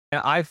Yeah,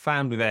 I've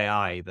found with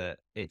AI that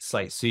it's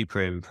like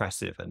super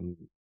impressive and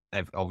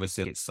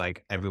obviously it's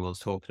like everyone's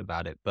talking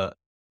about it, but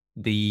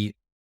the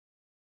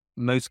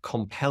most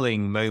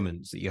compelling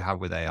moments that you have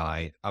with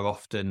AI are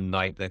often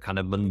like the kind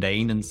of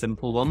mundane and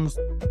simple ones.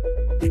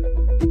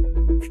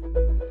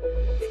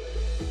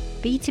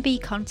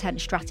 B2B Content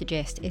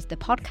Strategist is the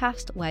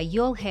podcast where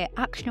you'll hear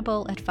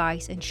actionable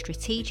advice and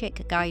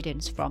strategic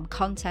guidance from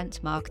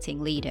content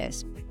marketing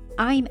leaders.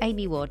 I'm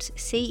Amy Woods,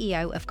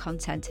 CEO of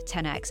Content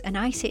 10x, and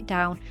I sit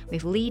down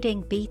with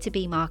leading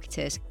B2B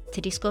marketers to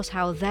discuss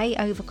how they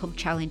overcome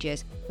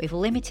challenges with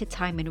limited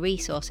time and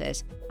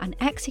resources and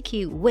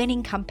execute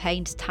winning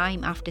campaigns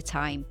time after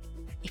time.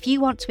 If you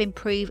want to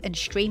improve and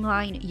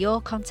streamline your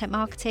content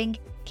marketing,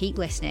 keep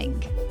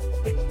listening.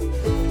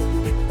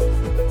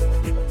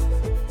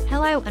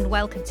 Hello and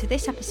welcome to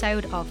this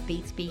episode of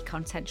B2B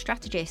Content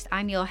Strategist.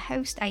 I'm your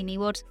host, Amy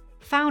Woods,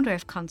 founder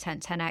of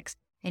Content 10x,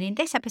 and in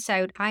this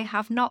episode, I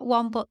have not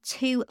one but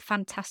two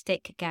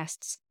fantastic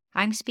guests.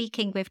 I'm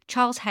speaking with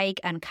Charles Hague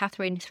and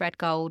Katherine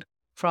Threadgold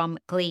from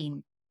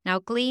Glean. Now,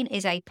 Glean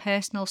is a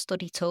personal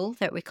study tool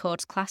that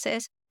records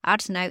classes,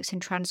 adds notes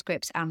and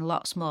transcripts, and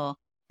lots more.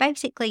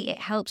 Basically, it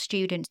helps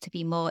students to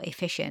be more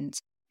efficient.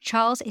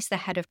 Charles is the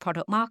head of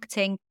product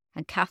marketing,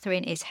 and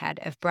Katherine is head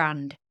of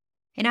brand.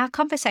 In our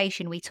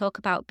conversation, we talk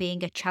about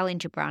being a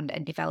challenger brand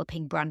and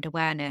developing brand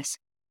awareness.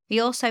 We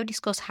also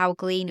discuss how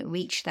Glean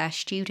reached their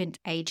student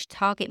age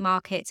target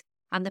market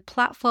and the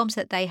platforms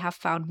that they have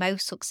found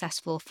most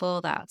successful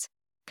for that.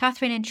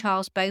 Katherine and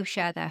Charles both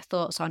share their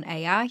thoughts on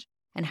AI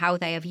and how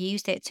they have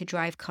used it to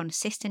drive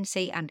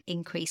consistency and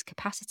increase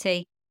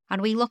capacity.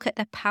 And we look at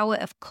the power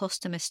of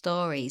customer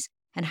stories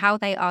and how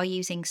they are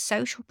using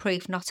social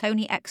proof not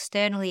only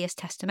externally as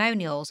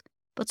testimonials,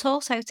 but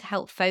also to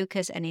help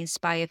focus and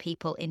inspire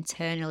people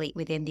internally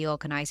within the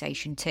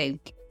organisation too.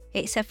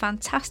 It's a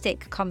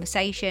fantastic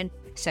conversation,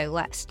 so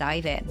let's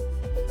dive in.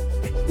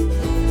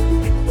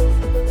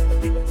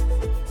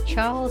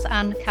 Charles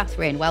and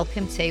Katherine,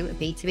 welcome to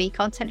B2B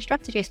Content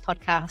Strategist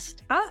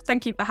podcast.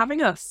 Thank you for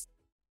having us.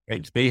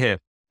 Great to be here.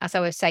 As I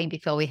was saying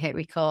before we hit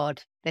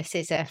record, this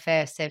is a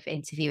first of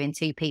interviewing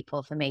two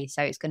people for me,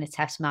 so it's going to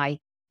test my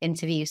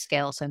interview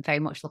skills. So I'm very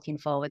much looking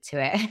forward to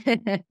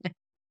it.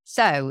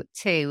 So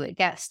to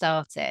get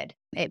started,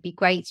 it'd be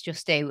great to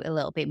just do a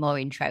little bit more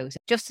intros.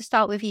 Just to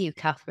start with you,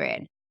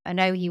 Katherine, I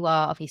know you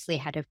are obviously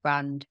head of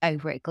brand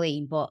over at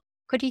Glean, but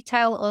could you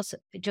tell us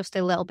just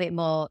a little bit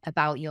more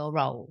about your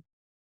role?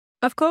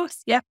 Of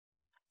course, yeah.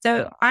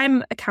 So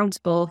I'm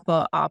accountable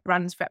for our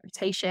brand's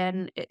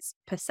reputation, its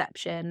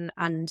perception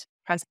and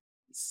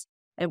presence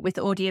with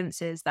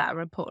audiences that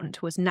are important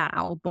to us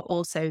now, but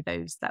also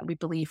those that we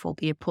believe will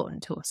be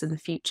important to us in the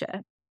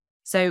future.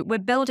 So we're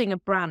building a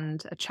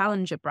brand, a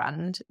challenger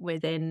brand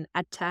within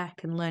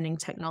edtech and learning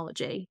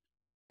technology.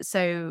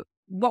 So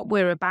what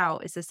we're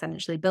about is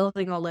essentially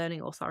building our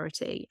learning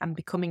authority and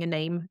becoming a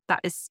name that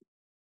is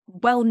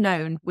well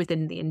known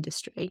within the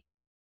industry.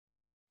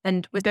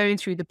 And we're going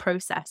through the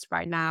process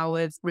right now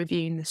of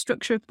reviewing the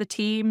structure of the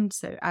team.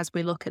 So as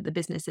we look at the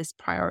business's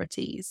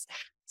priorities,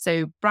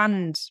 so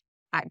brand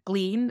at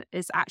Glean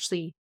is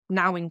actually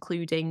now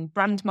including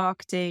brand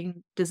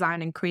marketing,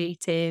 design and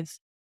creative,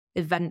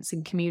 events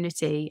and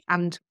community,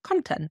 and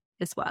content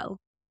as well.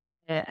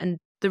 And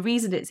the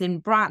reason it's in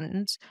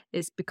brand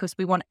is because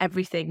we want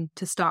everything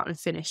to start and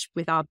finish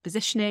with our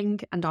positioning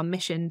and our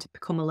mission to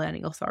become a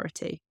learning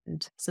authority.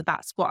 And so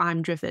that's what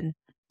I'm driven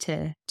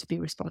to be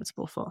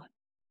responsible for.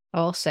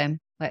 Awesome.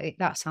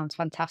 That sounds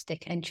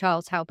fantastic. And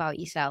Charles, how about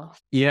yourself?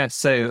 Yeah,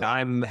 so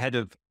I'm head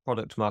of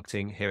product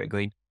marketing here at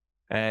Glean.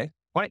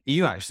 Quite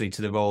new actually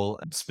to the role,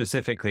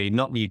 specifically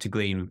not new to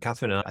Glean.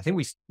 Katherine and I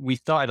think we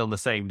started on the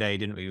same day,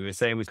 didn't we? We were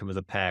saying we'd come as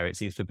a pair. It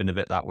seems to have been a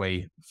bit that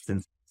way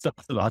since the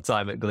start of our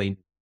time at Glean.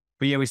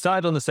 But yeah, we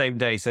started on the same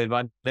day, so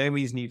by no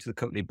means new to the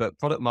company, but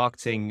product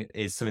marketing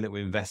is something that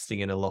we're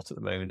investing in a lot at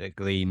the moment at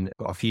Glean.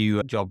 Got a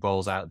few job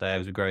roles out there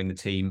as we're growing the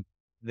team.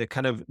 The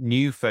kind of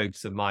new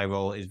focus of my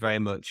role is very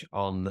much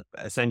on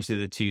essentially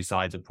the two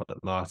sides of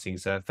product marketing.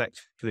 So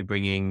effectively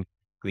bringing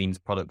Glean's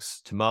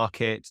products to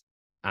market,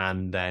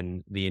 and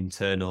then the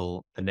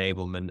internal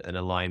enablement and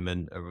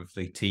alignment of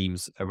the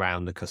teams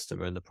around the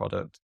customer and the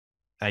product.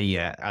 And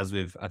yeah, as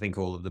with, I think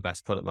all of the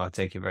best product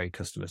marketing, take a very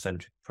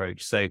customer-centric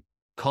approach. So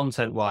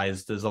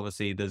content-wise,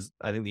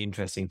 I think the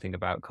interesting thing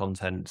about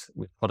content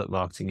with product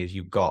marketing is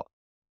you've got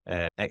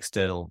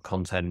external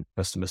content,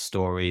 customer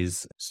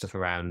stories, stuff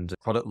around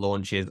product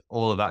launches,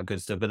 all of that good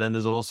stuff. But then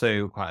there's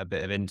also quite a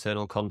bit of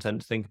internal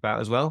content to think about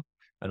as well,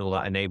 and all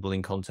that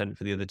enabling content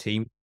for the other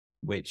team,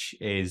 which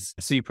is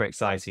super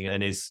exciting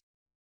and it's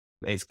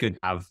good to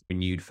have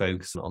renewed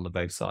focus on the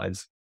both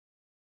sides.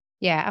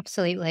 Yeah,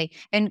 absolutely.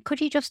 And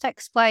could you just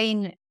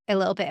explain a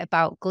little bit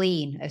about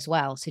Glean as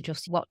well? So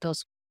just what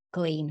does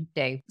Glean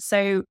do?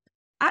 So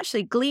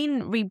actually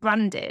Glean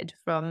rebranded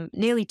from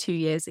nearly 2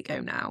 years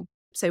ago now.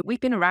 So we've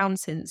been around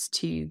since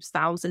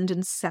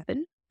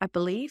 2007, I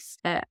believe,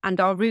 and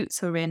our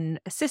roots are in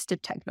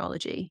assistive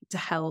technology to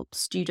help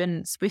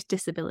students with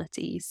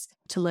disabilities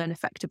to learn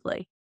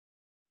effectively.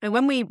 And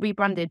when we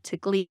rebranded to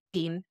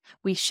Glean,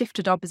 we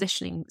shifted our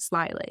positioning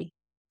slightly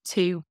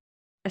to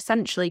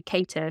essentially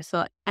cater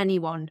for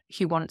anyone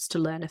who wants to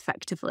learn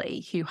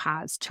effectively, who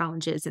has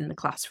challenges in the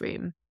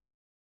classroom.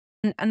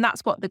 And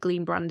that's what the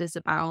Glean brand is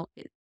about.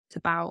 It's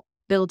about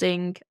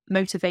building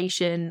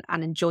motivation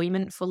and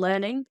enjoyment for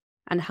learning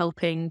and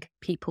helping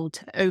people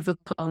to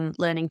overcome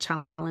learning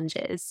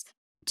challenges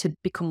to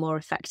become more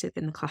effective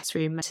in the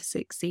classroom and to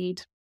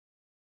succeed.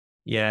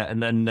 Yeah,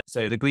 and then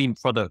so the Glean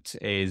product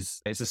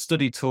it's a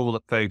study tool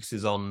that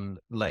focuses on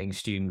letting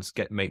students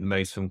make the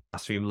most from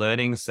classroom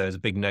learning. So there's a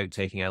big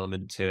note-taking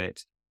element to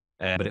it,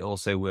 but it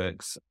also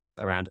works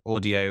around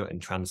audio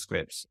and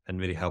transcripts and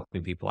really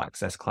helping people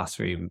access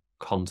classroom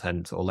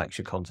content or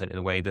lecture content in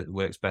a way that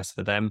works best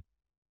for them.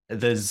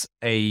 There's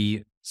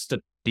a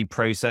study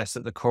process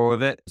at the core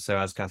of it. So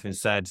as Katherine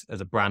said,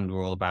 as a brand,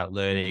 we're all about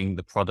learning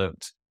the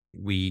product.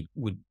 We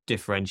would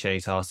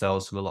differentiate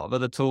ourselves from a lot of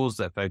other tools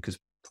that focus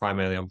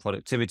primarily on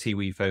productivity.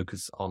 We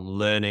focus on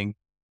learning,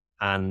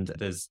 and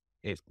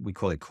we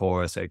call it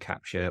core, so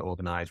capture,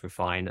 organize,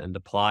 refine, and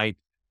apply.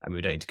 And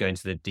we don't need to go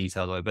into the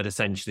detail of it, but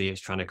essentially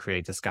it's trying to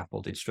create a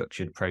scaffolded,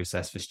 structured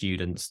process for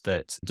students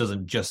that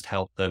doesn't just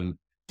help them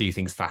do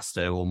things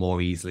faster or more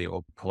easily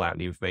or pull out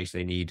the information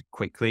they need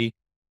quickly.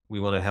 We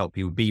want to help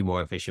people be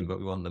more efficient, but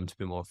we want them to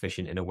be more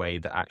efficient in a way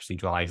that actually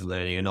drives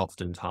learning. And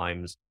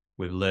oftentimes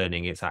with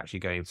learning, it's actually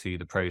going through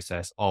the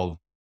process of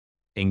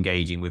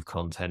engaging with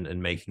content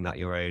and making that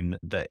your own.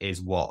 That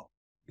is what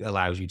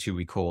allows you to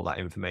recall that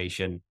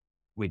information,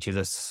 which is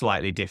a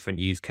slightly different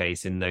use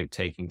case in note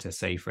taking to,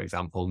 say, for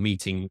example,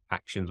 meeting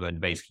actions, when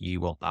basically you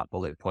want that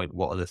bullet point.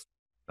 What are the things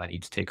I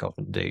need to tick off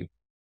and do?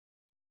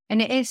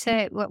 And it is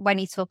when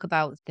you talk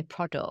about the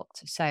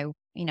product. So,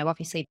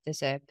 obviously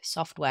there's a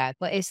software,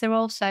 but is there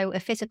also a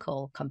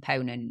physical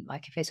component,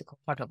 like a physical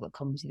product that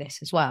comes with this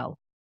as well?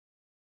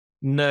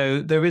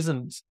 No, there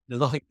isn't. There's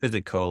nothing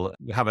physical.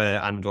 We have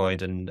an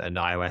Android and an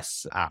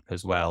iOS app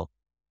as well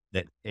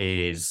that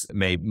is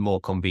made more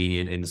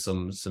convenient in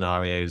some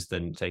scenarios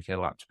than taking a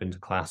laptop into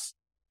class.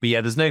 But yeah,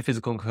 there's no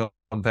physical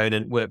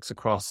component.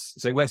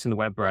 So it works in the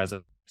web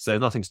browser. So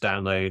nothing to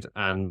download,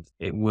 and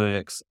it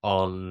works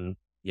on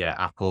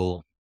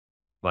Apple,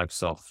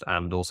 Microsoft,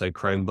 and also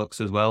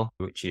Chromebooks as well,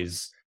 which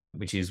is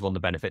one of the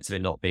benefits of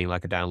it not being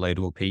like a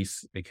downloadable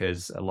piece,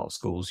 because a lot of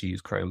schools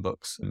use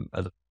Chromebooks and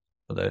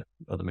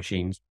other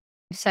machines.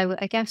 So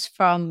I guess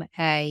from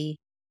a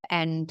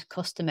end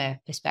customer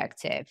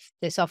perspective,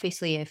 there's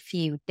obviously a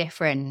few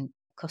different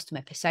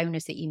customer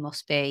personas that you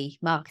must be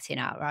marketing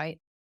at, right?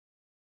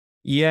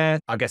 Yeah,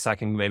 I guess I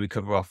can maybe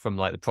cover off from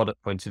like the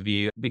product point of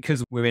view,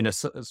 because we're in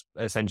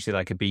essentially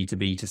like a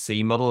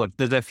B2B2C model.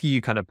 There's a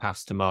few kind of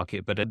paths to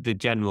market, but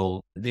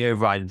the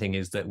overriding thing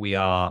is that we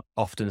are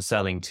often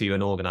selling to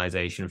an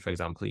organization, for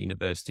example, a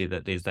university,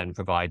 that is then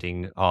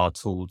providing our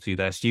tool to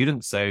their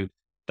students. So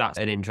that's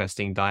an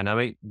interesting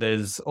dynamic.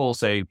 There's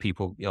also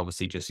people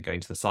obviously just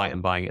going to the site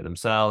and buying it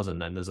themselves,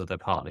 and then there's other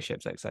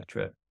partnerships,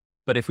 etc.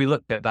 But if we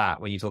look at that,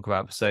 when you talk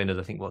about personas,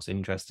 I think what's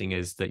interesting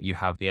is that you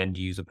have the end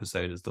user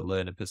personas, the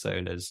learner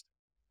personas,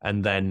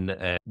 and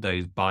then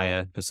those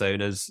buyer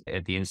personas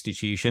at the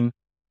institution.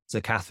 So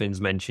Catherine's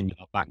mentioned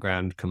your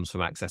background comes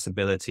from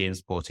accessibility and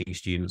supporting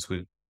students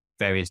with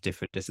various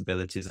different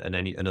disabilities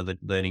and other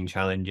learning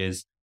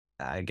challenges.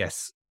 I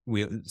guess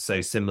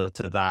so similar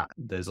to that,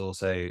 there's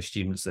also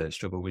students that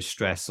struggle with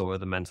stress or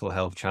other mental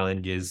health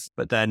challenges.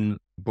 But then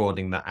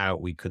broadening that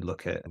out, we've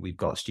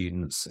got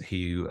students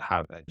who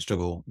have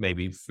struggle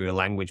maybe through a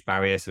language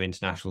barrier, so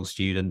international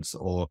students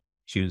or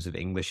students with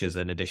English as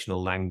an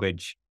additional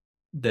language.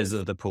 There's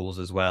other pools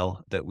as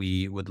well that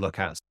we would look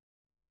at.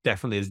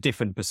 Definitely there's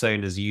different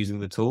personas using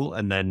the tool,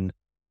 and then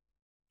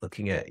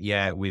looking at,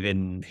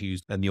 within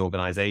who's on the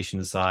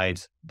organization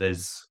side,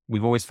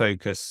 we've always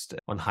focused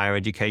on higher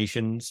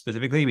education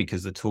specifically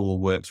because the tool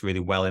works really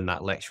well in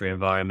that lecture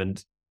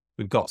environment.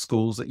 We've got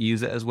schools that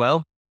use it as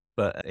well,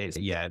 but it's,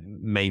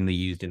 mainly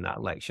used in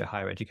that lecture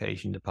higher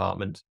education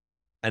department.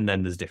 And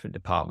then there's different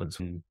departments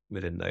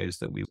within those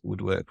that we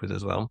would work with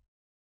as well.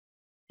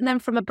 And then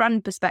from a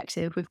brand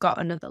perspective, we've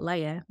got another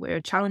layer. We're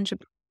a challenger.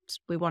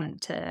 We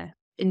want to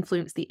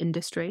influence the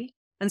industry.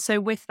 And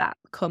so with that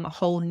come a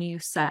whole new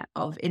set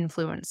of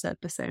influencer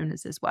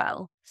personas as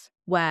well,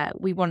 where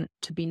we want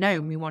to be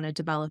known, we want to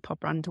develop our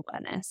brand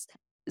awareness.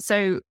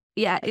 So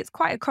it's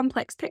quite a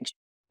complex picture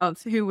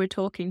of who we're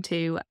talking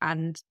to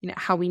and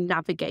how we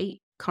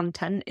navigate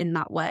content in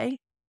that way,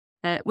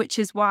 which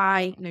is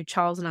why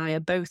Charles and I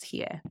are both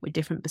here with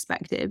different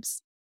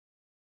perspectives.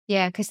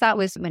 Yeah, because that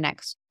was my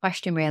next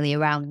question really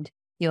around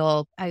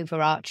your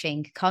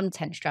overarching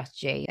content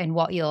strategy and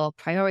what your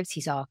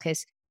priorities are.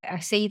 Because I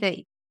see that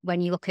when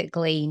you look at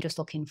Glean, just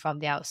looking from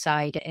the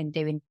outside and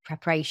doing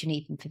preparation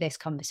even for this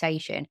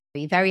conversation,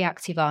 you're very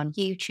active on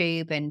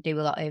YouTube and do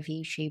a lot of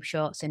YouTube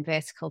shorts and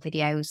vertical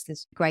videos.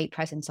 There's great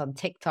presence on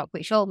TikTok,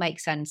 which all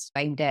makes sense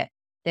aimed at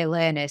the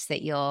learners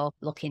that you're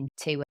looking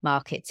to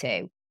market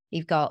to.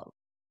 You've got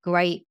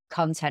great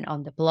content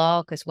on the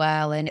blog as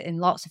well, and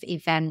lots of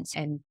events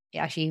and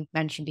as you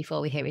mentioned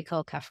before we hit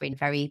record, Katherine,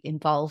 very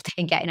involved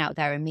in getting out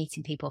there and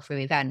meeting people through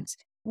events.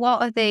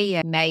 What are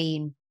the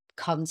main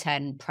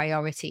content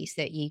priorities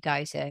that you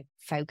guys are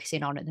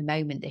focusing on at the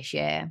moment this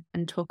year?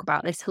 And talk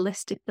about this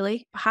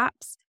holistically,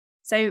 perhaps.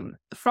 So,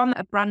 from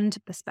a brand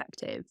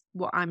perspective,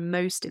 what I'm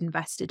most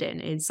invested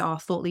in is our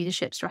thought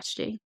leadership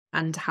strategy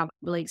and how it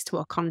relates to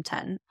our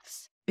content,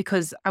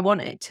 because I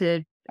want it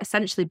to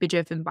essentially be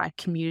driven by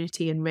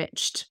community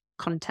enriched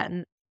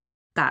content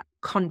that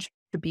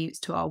contributes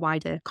to our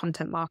wider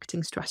content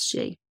marketing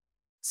strategy.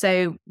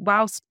 So,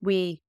 whilst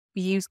we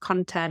use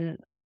content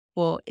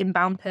for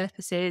inbound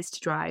purposes to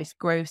drive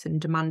growth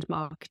and demand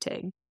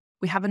marketing,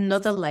 we have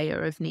another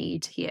layer of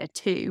need here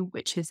too,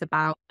 which is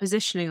about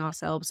positioning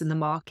ourselves in the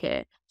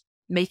market,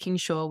 making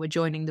sure we're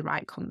joining the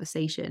right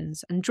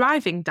conversations and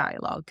driving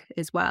dialogue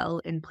as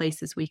well in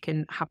places we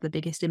can have the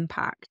biggest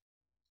impact.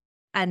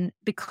 And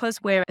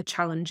because we're a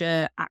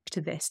challenger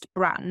activist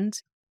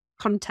brand,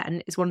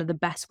 content is one of the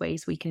best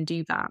ways we can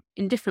do that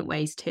in different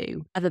ways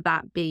too, whether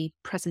that be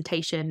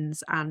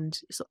presentations and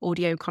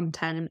audio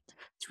content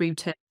through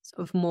to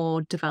sort of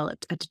more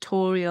developed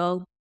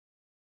editorial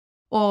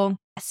or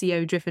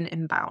SEO driven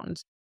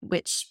inbound,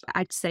 which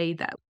I'd say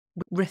that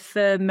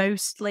refer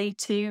mostly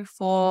to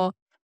for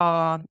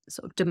our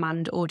sort of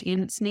demand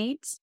audience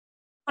needs.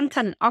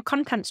 Our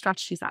content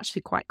strategy is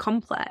actually quite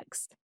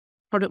complex.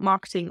 Product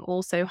marketing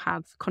also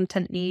have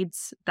content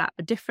needs that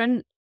are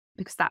different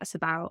because that's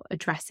about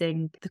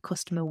addressing the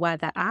customer where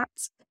they're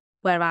at.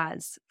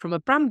 Whereas from a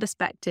brand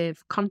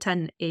perspective,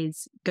 content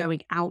is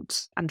going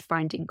out and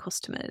finding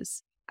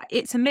customers.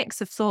 It's a mix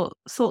of thought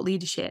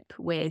leadership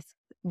with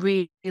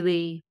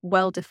really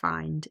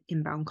well-defined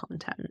inbound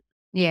content.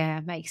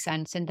 Yeah, makes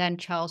sense. And then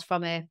Charles,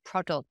 from a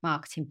product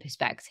marketing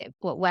perspective,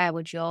 where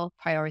would your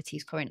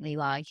priorities currently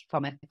lie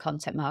from a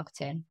content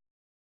marketing?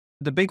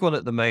 The big one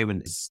at the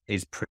moment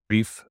is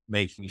proof,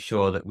 making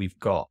sure that we've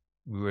got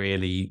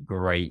really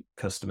great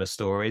customer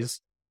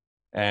stories,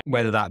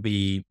 whether that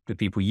be the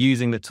people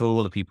using the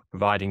tool, the people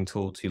providing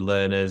tool to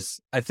learners.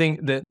 I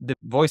think that the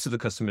voice of the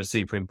customer is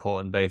super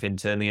important, both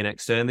internally and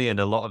externally. And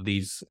a lot of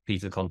these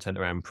pieces of content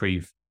around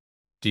proof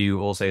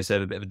do also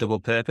serve a bit of a double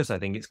purpose. I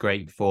think it's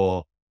great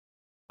for,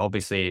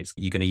 obviously,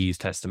 you're going to use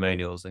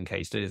testimonials and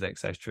case studies,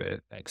 etc.,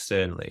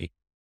 externally,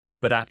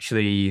 but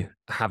actually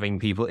having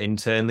people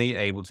internally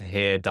able to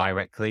hear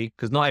directly,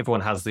 because not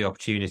everyone has the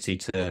opportunity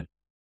to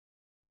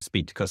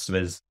speak to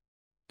customers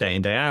day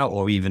in, day out,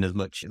 or even as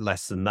much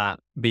less than that,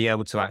 be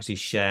able to actually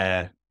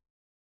share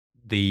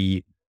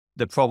the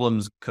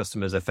problems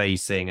customers are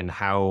facing and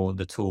how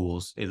the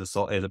tools is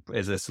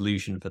a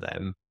solution for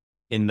them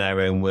in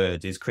their own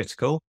words is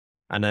critical.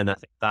 And then I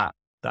think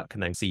that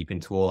can then seep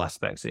into all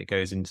aspects. It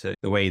goes into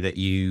the way that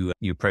you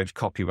approach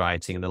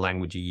copywriting and the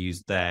language you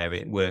use there.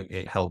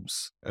 It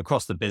helps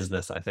across the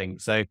business, I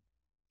think. So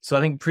I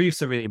think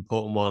proof's a really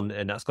important one,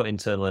 and that's got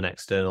internal and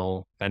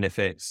external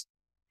benefits.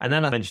 And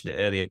then I mentioned it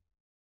earlier,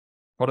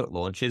 product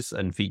launches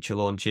and feature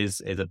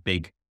launches is a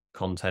big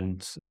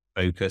content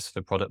focus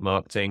for product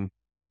marketing,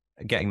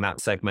 getting that,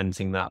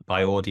 segmenting that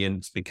by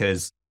audience,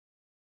 because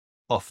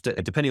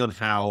often, depending on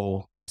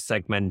how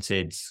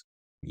segmented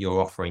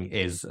your offering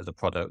is as a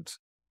product,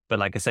 but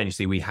like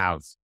essentially we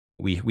have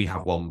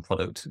one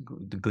product,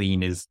 the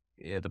Glean is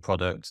the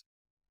product,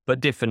 but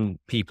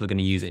different people are going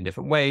to use it in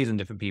different ways and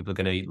different people are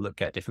going to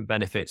get different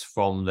benefits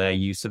from their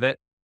use of it.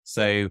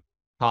 So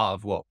part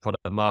of what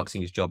product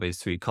marketing's job is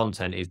through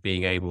content is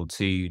being able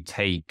to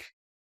take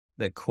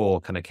the core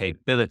kind of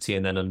capability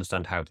and then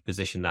understand how to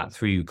position that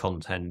through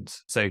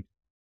content. So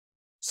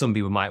some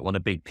people might want a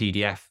big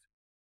PDF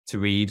to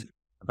read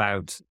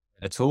about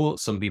a tool.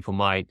 Some people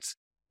might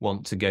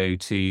want to go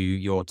to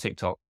your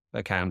TikTok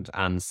account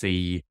and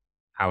see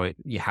how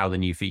the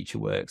new feature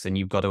works. And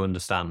you've got to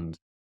understand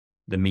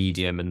the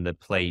medium and the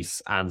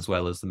place as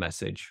well as the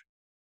message.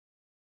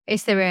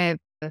 Is there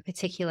a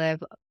particular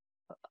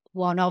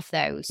one of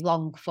those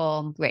long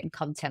form written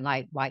content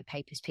like white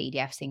papers,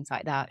 PDFs, things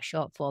like that,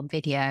 short form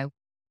video?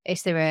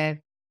 Is there a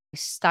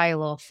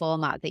style or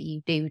format that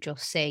you do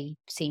just see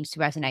seems to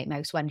resonate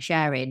most when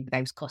sharing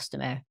those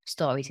customer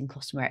stories and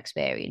customer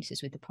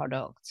experiences with the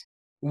product?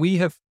 We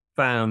have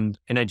found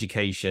in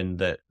education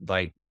that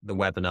like the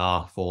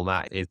webinar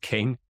format is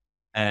king.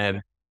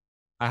 I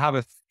have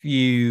a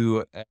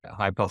few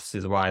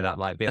hypotheses why that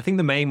might be. I think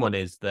the main one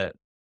is that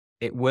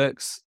it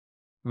works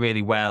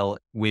really well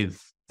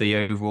with the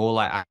overall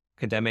like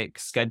academic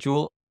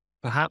schedule.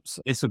 Perhaps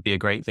this would be a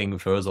great thing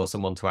for us or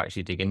someone to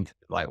actually dig into,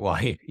 like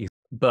why.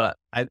 But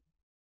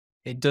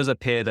it does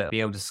appear that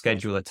be able to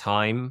schedule a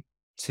time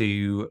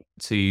to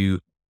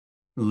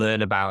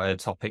learn about a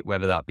topic,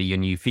 whether that be a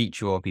new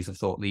feature or a piece of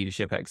thought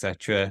leadership,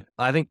 etc.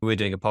 I think we're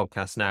doing a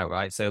podcast now,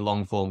 right? So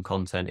long form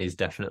content is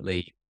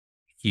definitely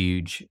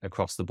huge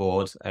across the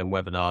board, and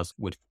webinars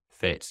would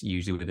fit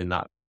usually within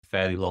that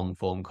fairly long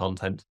form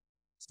content.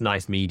 It's a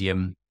nice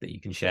medium that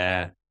you can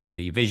share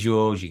your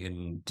visuals,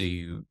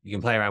 you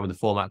can play around with the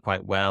format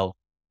quite well.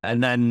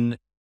 And then,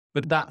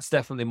 but that's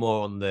definitely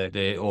more on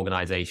the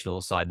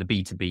organizational side, the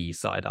B2B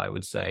side, I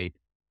would say.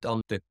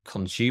 On the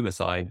consumer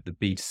side, the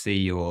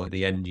B2C or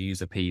the end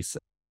user piece,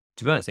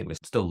 to be honest, I think we're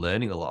still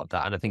learning a lot of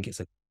that. And I think it's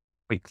a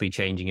quickly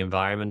changing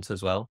environment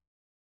as well.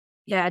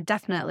 Yeah,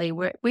 definitely.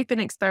 We've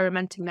been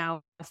experimenting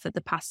now for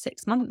the past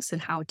 6 months in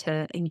how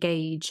to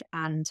engage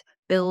and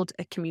build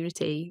a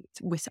community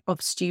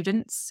of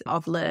students,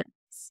 of learners.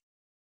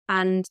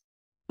 And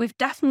we've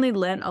definitely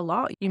learned a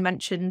lot. You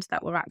mentioned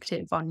that we're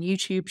active on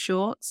YouTube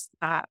Shorts.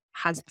 That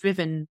has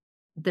driven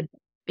the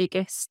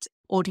biggest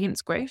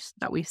audience growth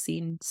that we've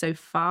seen so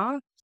far.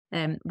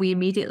 We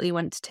immediately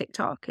went to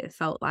TikTok. It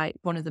felt like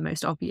one of the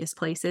most obvious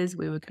places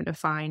we were going to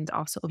find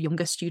our sort of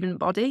younger student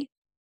body.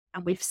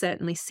 And we've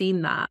certainly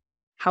seen that.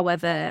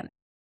 However,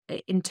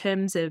 in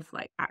terms of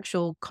like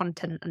actual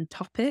content and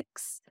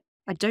topics,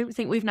 I don't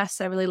think we've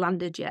necessarily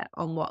landed yet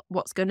on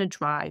what's going to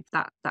drive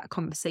that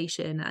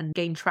conversation and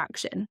gain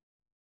traction.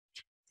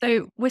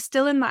 So we're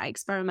still in that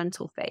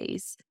experimental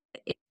phase.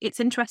 It's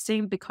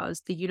interesting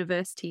because the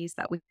universities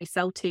that we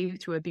sell to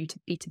through a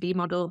B2B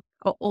model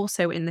are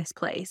also in this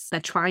place. They're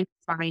trying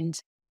to find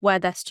where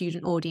their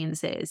student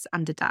audience is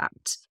and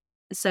adapt.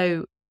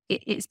 So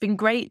it's been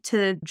great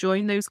to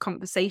join those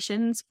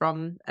conversations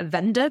from a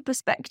vendor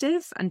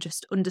perspective and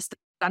just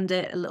understand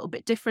it a little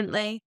bit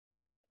differently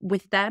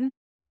with them.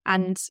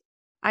 And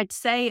I'd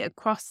say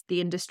across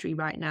the industry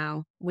right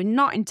now, we're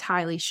not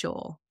entirely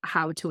sure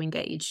how to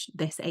engage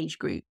this age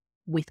group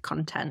with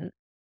content.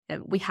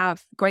 We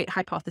have great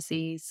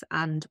hypotheses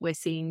and we're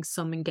seeing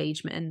some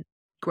engagement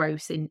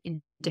growth in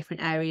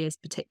different areas,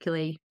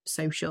 particularly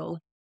social.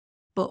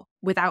 But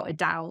without a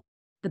doubt,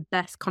 the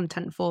best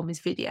content form is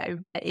video.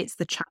 It's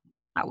the chat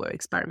that we're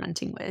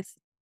experimenting with.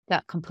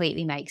 That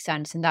completely makes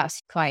sense. And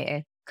that's quite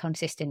a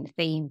consistent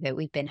theme that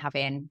we've been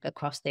having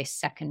across this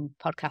second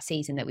podcast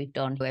season that we've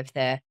done, with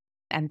the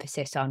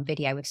emphasis on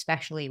video,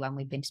 especially when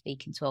we've been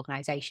speaking to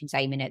organisations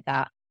aiming at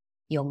that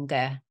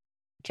younger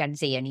Gen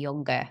Z and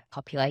younger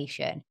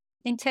population.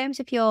 In terms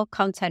of your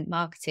content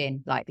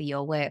marketing, like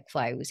your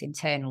workflows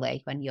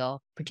internally when you're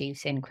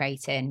producing,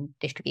 creating,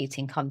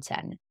 distributing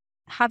content,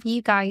 have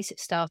you guys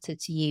started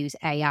to use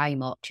AI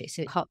much? It's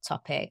a hot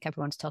topic.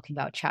 Everyone's talking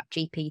about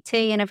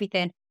ChatGPT and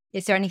everything.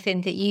 Is there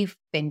anything that you've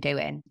been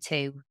doing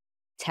to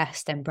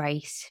test,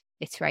 embrace,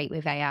 iterate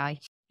with AI?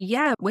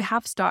 Yeah, we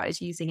have started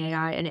using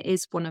AI, and it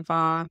is one of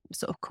our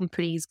sort of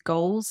company's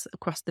goals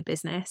across the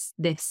business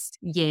this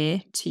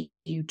year to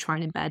try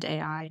and embed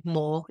AI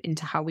more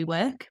into how we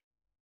work.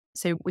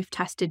 So we've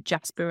tested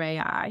Jasper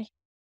AI,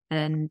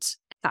 and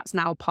that's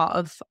now part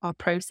of our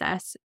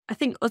process. I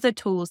think other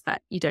tools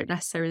that you don't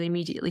necessarily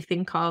immediately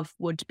think of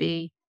would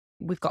be,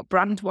 we've got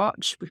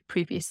Brandwatch, we've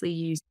previously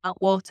used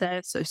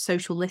Meltwater, so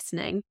social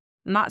listening,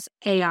 and that's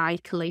AI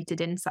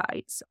collated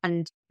insights,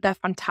 and they're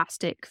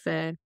fantastic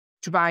for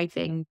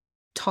driving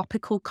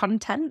topical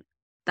content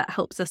that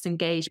helps us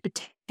engage,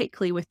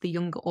 particularly with the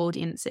younger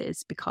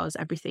audiences, because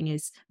everything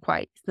is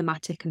quite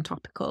thematic and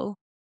topical.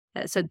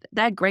 So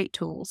they're great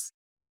tools.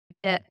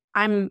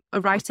 I'm a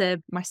writer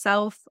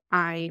myself.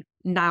 I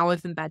now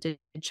have embedded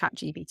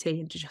ChatGPT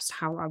into just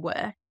how I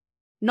work,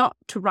 not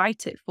to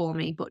write it for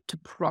me, but to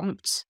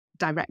prompt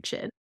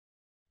direction.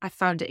 I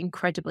found it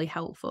incredibly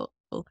helpful.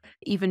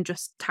 Even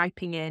just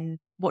typing in,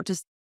 what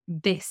does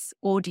this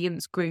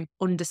audience group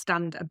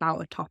understand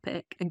about a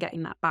topic, and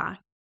getting that back.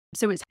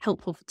 So it's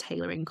helpful for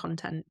tailoring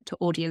content to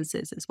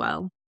audiences as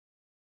well.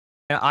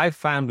 I've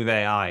found with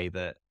AI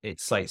that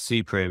it's like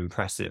super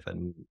impressive,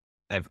 and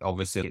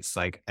obviously it's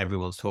like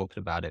everyone's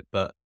talking about it,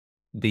 but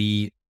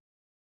the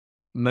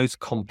most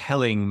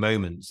compelling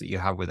moments that you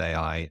have with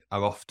AI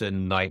are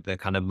often like the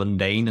kind of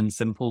mundane and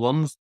simple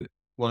ones.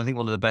 Well, I think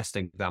one of the best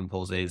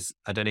examples is,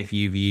 I don't know if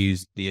you've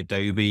used the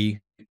Adobe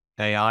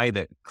AI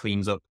that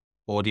cleans up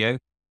audio.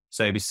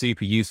 So it'd be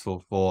super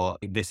useful for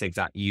this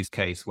exact use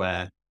case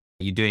where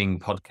you're doing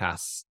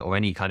podcasts or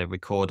any kind of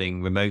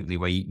recording remotely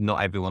where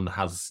not everyone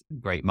has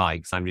great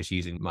mics. I'm just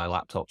using my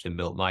laptop's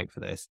inbuilt mic for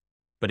this,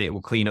 but it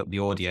will clean up the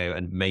audio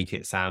and make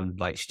it sound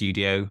like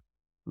studio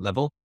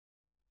level.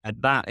 And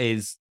that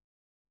is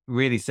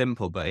really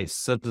simple, but it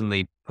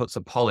suddenly puts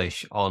a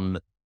polish on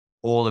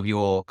all of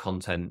your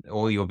content,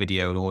 all your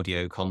video and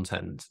audio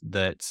content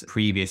that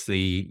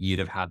previously you'd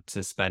have had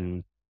to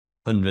spend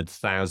hundreds,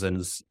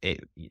 thousands.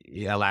 It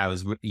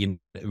allows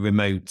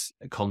remote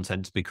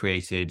content to be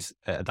created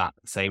at that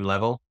same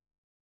level,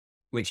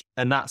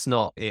 and that's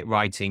not it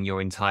writing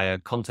your entire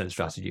content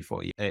strategy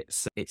for you.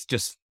 It's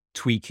just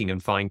tweaking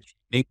and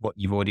fine-tuning what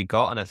you've already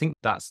got. And I think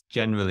that's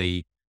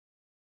generally,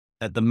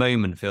 at the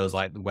moment, feels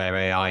like where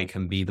AI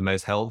can be the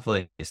most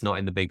helpful. It's not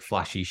in the big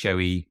flashy,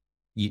 showy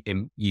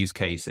use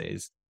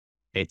cases.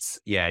 It's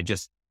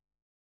just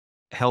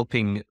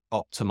helping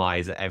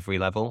optimize at every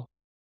level.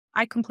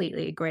 I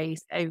completely agree.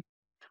 So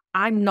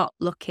I'm not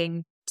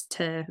looking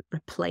to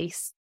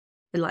replace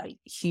the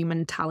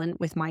human talent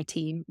with my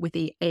team with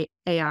the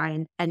AI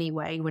in any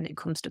way when it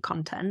comes to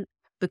content,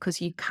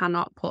 because you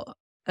cannot put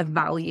a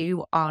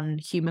value on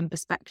human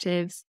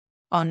perspectives,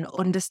 on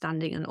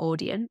understanding an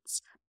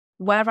audience.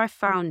 Where I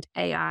found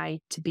AI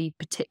to be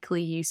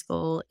particularly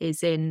useful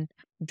is in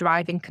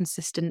driving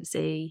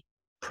consistency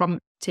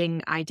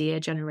prompting idea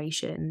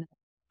generation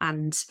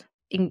and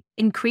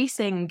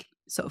increasing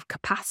sort of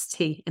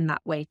capacity in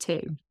that way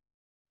too.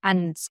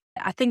 And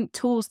I think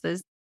tools,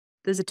 there's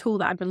a tool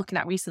that I've been looking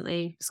at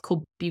recently. It's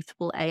called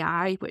Beautiful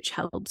AI, which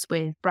helps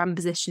with brand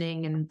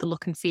positioning and the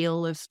look and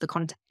feel of the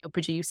content you're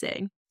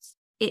producing.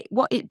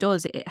 What it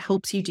does, it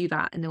helps you do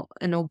that in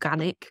an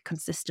organic,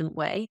 consistent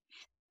way.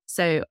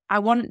 So I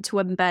want to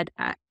embed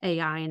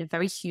AI in a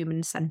very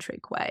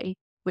human-centric way,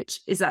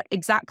 which is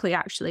exactly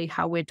actually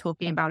how we're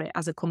talking about it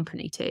as a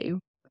company too.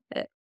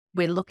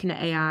 We're looking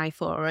at AI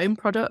for our own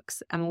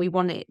products, and we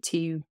want it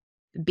to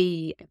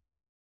be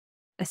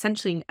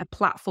essentially a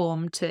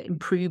platform to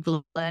improve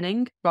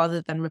learning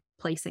rather than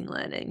replacing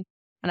learning.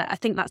 And I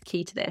think that's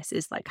key to this,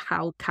 is like,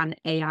 how can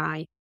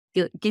AI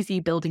give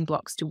you building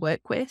blocks to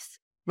work with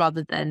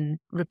rather than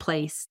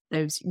replace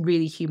those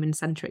really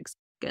human-centric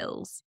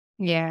skills?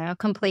 Yeah, I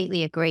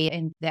completely agree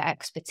in the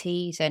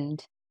expertise,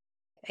 and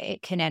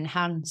it can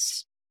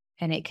enhance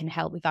and it can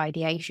help with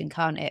ideation,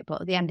 can't it?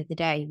 But at the end of the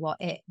day, what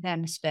it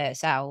then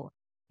spurts out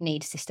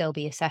needs to still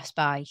be assessed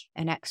by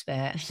an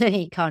expert.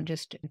 You can't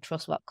just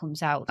trust what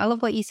comes out. I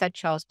love what you said,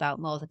 Charles, about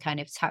more the kind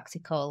of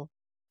tactical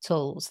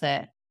tools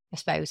that I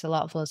suppose a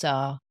lot of us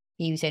are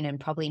using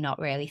and probably not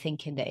really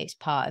thinking that it's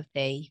part of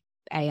the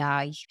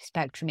AI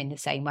spectrum in the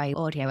same way,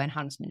 audio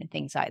enhancement and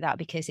things like that,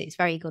 because it's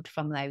very good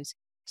from those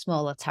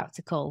smaller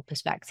tactical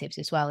perspectives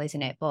as well,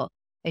 isn't it? But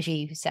as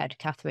you said,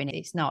 Katherine,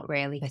 it's not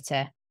really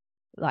at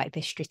like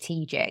the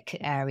strategic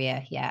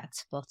area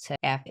yet. But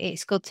yeah,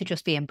 it's good to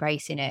just be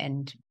embracing it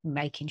and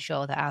making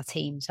sure that our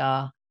teams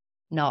are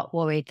not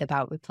worried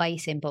about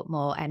replacing, but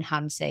more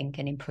enhancing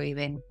and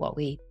improving what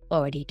we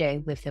already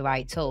do with the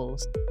right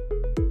tools.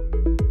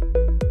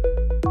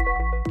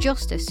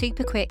 Just a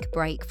super quick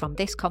break from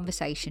this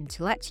conversation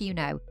to let you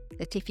know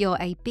that if you're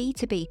a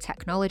B2B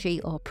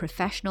technology or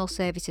professional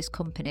services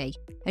company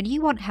and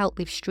you want help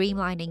with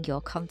streamlining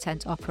your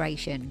content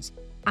operations,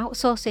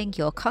 outsourcing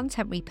your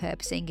content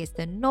repurposing is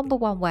the number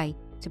one way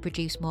to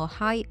produce more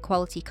high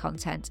quality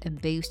content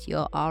and boost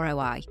your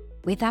ROI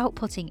without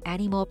putting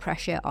any more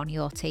pressure on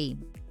your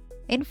team.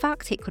 In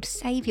fact, it could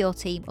save your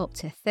team up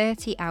to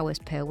 30 hours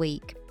per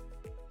week.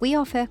 We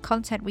offer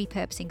content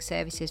repurposing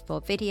services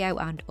for video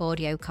and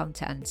audio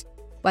content.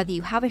 Whether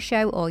you have a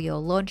show or you're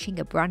launching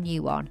a brand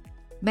new one,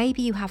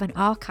 maybe you have an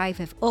archive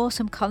of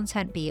awesome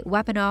content, be it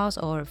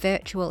webinars or a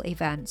virtual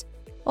event,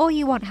 or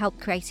you want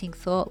help creating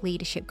thought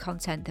leadership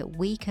content that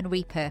we can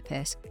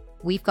repurpose,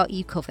 we've got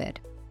you covered.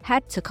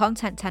 Head to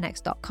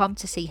content10x.com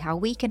to see how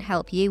we can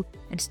help you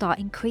and start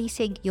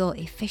increasing your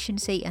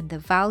efficiency and the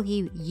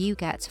value you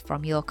get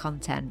from your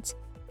content.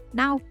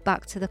 Now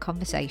back to the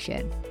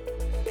conversation.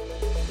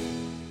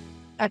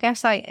 I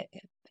guess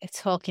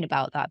talking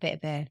about that, bit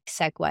of a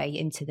segue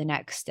into the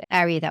next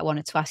area that I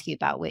wanted to ask you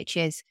about, which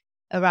is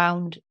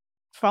around,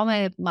 from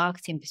a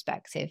marketing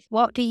perspective,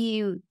 what do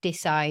you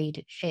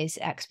decide is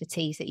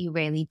expertise that you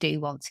really do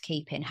want to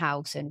keep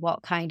in-house, and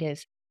what kind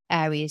of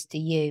areas do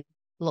you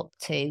look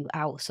to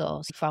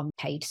outsource, from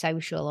paid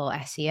social or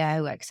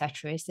SEO,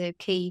 etc.? Is there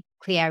key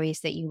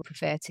areas that you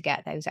prefer to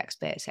get those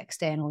experts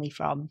externally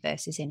from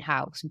versus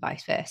in-house and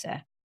vice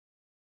versa?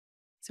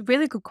 It's a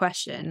really good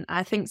question.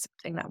 I think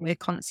something that we're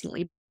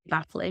constantly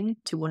battling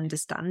to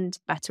understand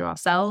better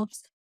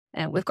ourselves.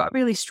 We've got a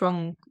really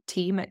strong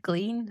team at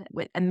Glean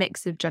with a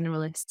mix of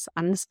generalists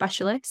and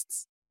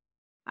specialists.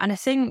 And I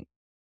think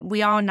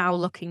we are now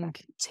looking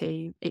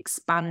to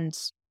expand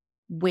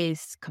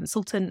with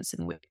consultants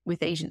and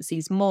with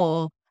agencies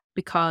more,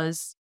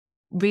 because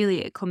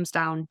really it comes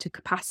down to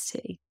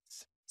capacity.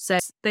 So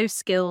those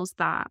skills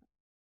that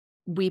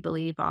we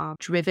believe are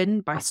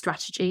driven by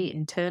strategy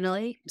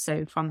internally.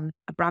 So from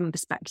a brand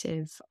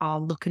perspective, our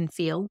look and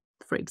feel,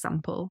 for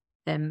example,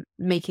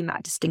 making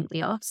that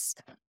distinctly us.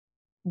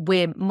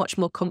 We're much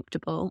more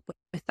comfortable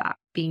with that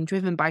being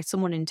driven by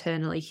someone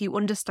internally who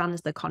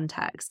understands the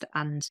context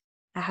and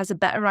has a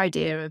better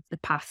idea of the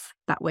path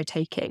that we're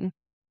taking.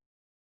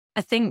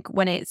 I think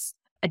when it's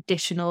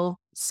additional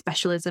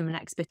specialism and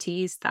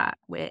expertise that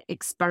we're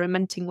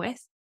experimenting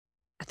with,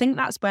 I think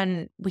that's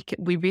when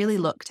we really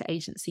look to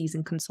agencies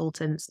and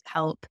consultants to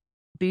help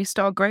boost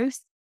our growth.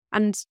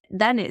 And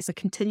then it's a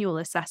continual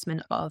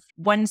assessment of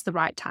when's the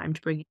right time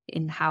to bring it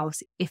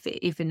in-house, if it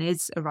even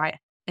is a right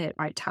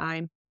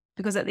time.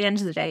 Because at the end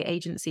of the day,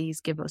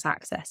 agencies give us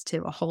access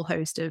to a whole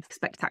host of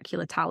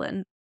spectacular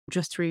talent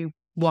just through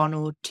one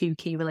or two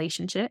key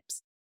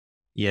relationships.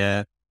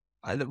 Yeah.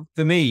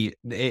 For me,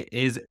 it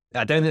is,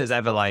 I don't think there's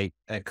ever like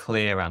a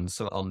clear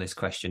answer on this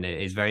question. It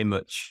is very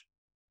much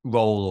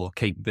role or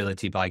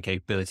capability by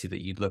capability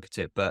that you'd look at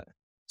it. But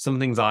some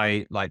things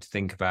I like to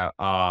think about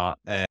are,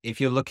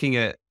 if you're looking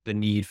at the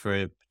need for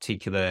a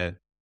particular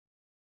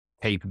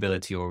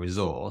capability or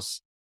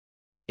resource,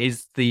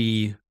 is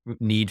the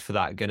need for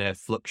that going to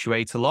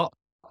fluctuate a lot?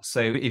 So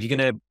if you're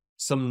going to,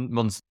 some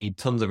months need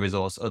tons of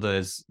resource,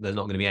 others there's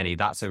not going to be any.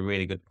 That's a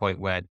really good point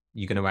where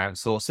you're going to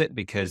outsource it,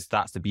 because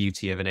that's the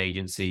beauty of an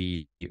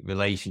agency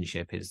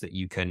relationship, is that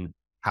you can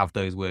have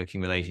those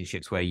working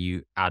relationships where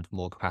you add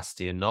more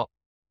capacity and not.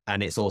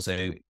 And it's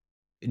also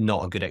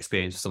not a good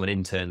experience for someone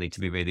internally to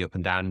be really up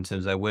and down in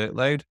terms of their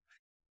workload.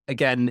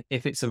 Again,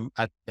 if it's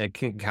I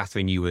think,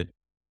 Catherine, you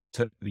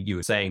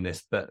were saying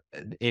this, but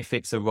if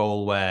it's a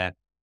role where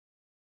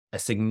a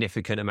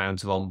significant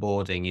amount of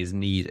onboarding is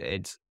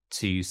needed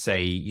to,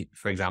 say,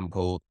 for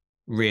example,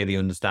 really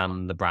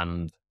understand the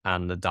brand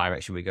and the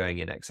direction we're going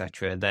in,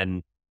 etc.,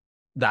 then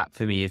that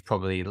for me is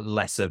probably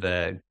less of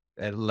a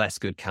less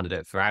good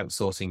candidate for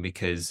outsourcing,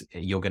 because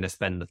you're going to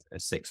spend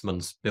 6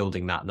 months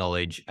building that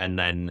knowledge, and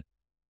then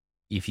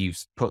if you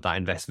put that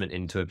investment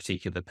into a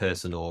particular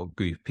person or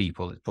group of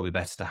people, it's probably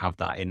better to have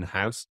that in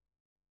house.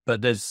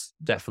 But there's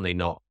definitely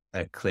not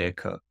a clear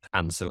cut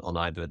answer on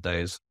either of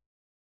those.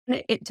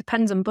 It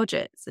depends on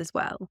budgets as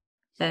well.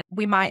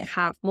 We might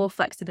have more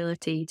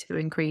flexibility to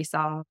increase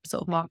our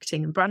sort of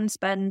marketing and brand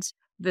spend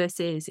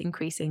versus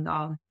increasing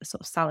our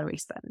sort of salary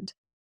spend.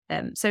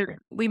 So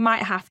we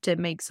might have to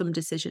make some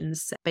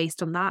decisions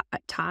based on that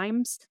at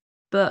times.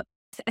 But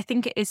I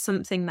think it is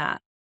something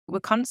that we're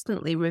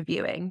constantly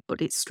reviewing,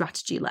 but it's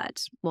strategy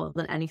led more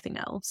than anything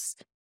else.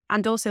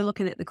 And also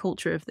looking at the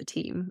culture of the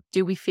team.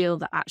 Do we feel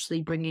that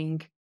actually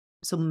bringing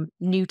some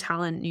new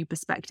talent, new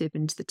perspective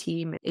into the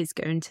team is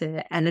going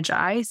to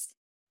energize?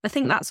 I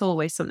think that's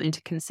always something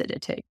to consider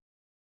too.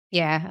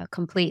 Yeah, I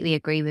completely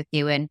agree with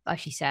you. And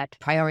as you said,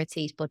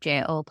 priorities,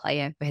 budget all play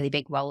a really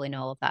big role in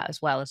all of that,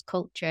 as well as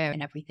culture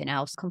and everything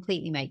else.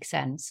 Completely makes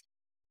sense.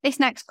 This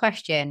next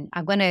question,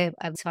 I'm going to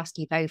ask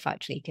you both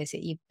actually, because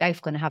you're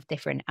both going to have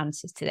different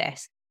answers to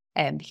this,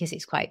 because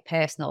it's quite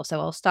personal. So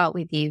I'll start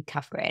with you,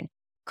 Katherine.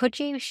 Could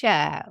you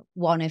share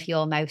one of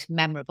your most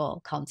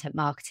memorable content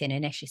marketing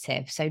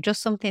initiatives? So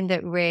just something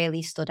that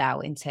really stood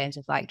out in terms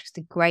of like just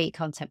a great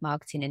content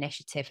marketing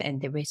initiative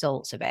and the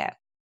results of it.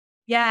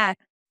 Yeah.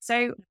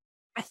 So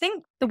I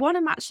think the one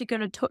I'm actually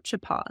going to touch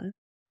upon,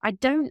 I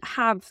don't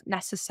have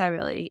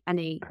necessarily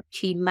any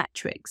key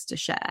metrics to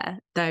share,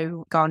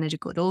 though garnered a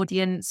good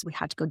audience. We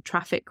had good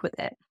traffic with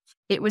it.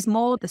 It was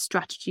more the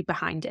strategy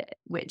behind it,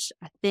 which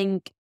I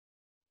think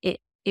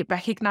it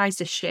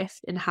recognized a shift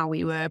in how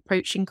we were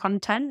approaching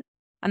content.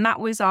 And that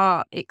was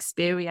our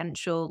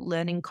experiential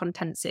learning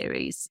content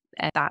series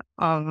that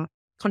our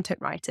content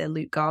writer,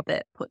 Luke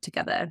Garbett, put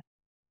together.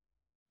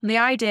 And the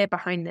idea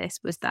behind this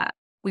was that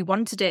we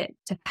wanted it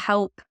to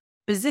help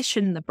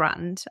position the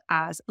brand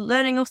as a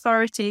learning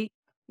authority,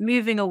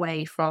 moving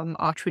away from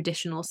our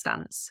traditional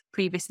stance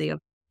previously of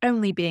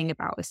only being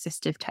about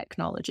assistive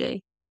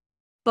technology.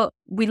 But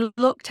we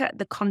looked at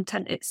the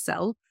content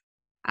itself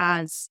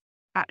as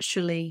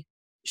actually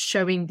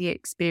showing the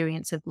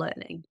experience of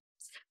learning.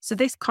 So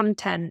this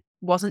content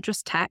wasn't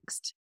just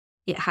text.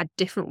 It had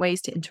different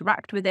ways to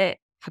interact with it,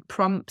 had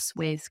prompts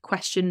with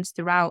questions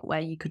throughout where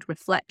you could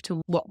reflect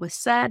on what was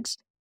said.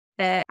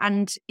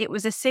 And it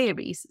was a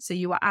series, so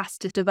you were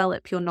asked to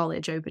develop your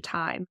knowledge over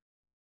time.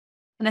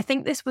 And I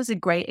think this was a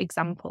great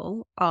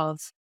example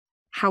of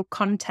how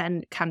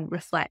content can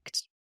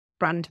reflect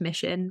brand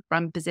mission,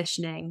 brand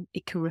positioning.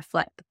 It can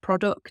reflect the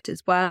product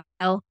as well,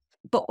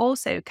 but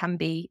also can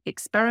be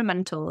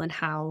experimental in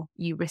how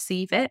you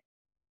receive it.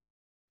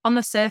 On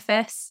the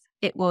surface,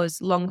 it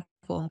was long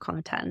form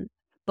content,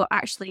 but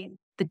actually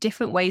the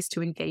different ways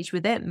to engage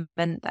with it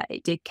meant that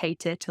it did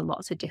cater to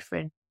lots of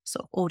different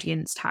sort of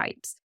audience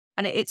types.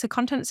 And it's a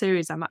content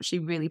series I'm actually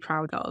really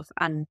proud of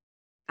and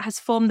has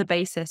formed the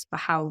basis for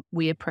how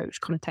we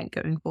approach content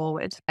going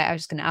forward. I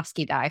was going to ask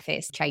you that if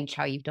it's changed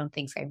how you've done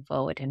things going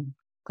forward. And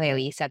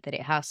clearly you said that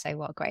it has. So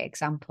what a great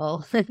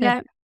example.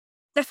 Yeah,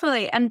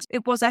 definitely. And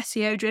it was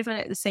SEO driven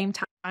at the same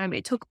time.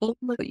 It took all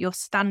of your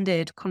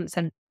standard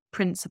content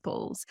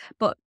principles,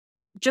 but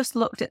just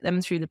looked at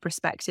them through the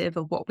perspective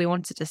of what we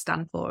wanted to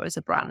stand for as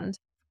a brand.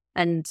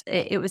 And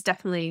it was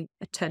definitely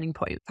a turning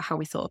point for how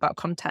we thought about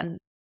content.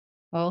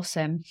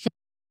 Awesome.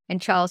 And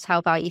Charles, how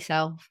about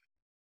yourself?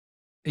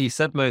 You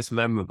said most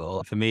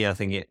memorable. For me, I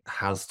think it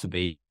has to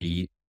be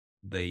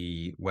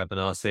the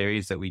webinar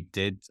series that we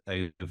did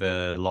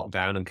over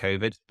lockdown and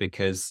COVID,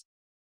 because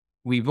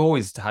we've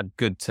always had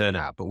good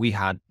turnout, but we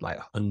had like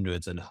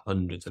hundreds and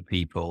hundreds of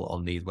people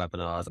on these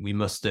webinars.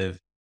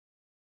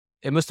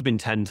 It must have been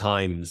 10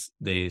 times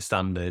the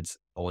standard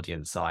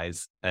audience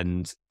size,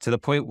 and to the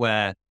point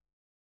where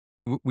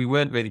we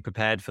weren't really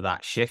prepared for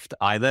that shift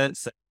either.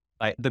 So,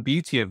 like the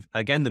beauty of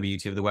the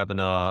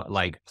webinar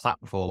like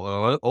platform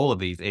or all of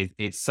these is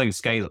it's so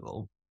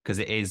scalable because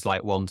it is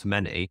like one to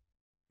many,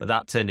 but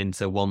that turned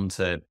into one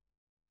to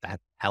a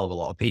hell of a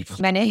lot of people.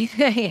 Many,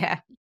 yeah.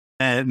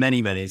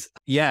 Many, many's.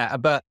 Yeah,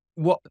 but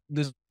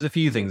there's a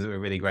few things that were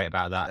really great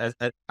about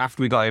that.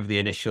 After we got over the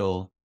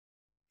initial,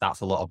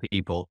 that's a lot of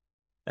people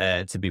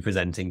to be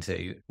presenting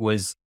to,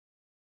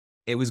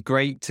 it was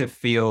great to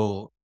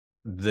feel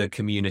the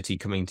community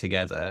coming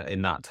together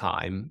in that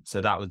time.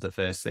 So that was the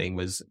first thing,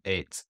 was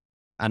it.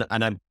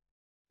 And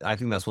I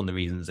think that's one of the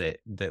reasons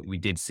that we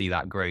did see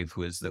that growth,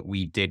 was that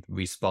we did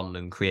respond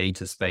and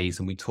create a space,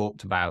 and we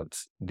talked about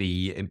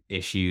the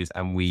issues,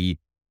 and we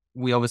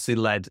obviously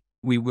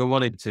we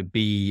wanted to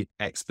be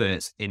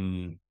experts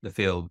in the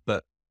field,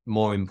 but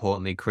more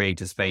importantly, create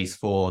a space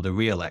for the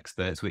real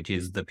experts, which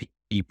is the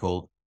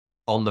people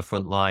on the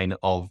front line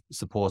of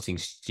supporting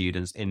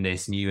students in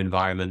this new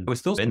environment. We're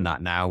still in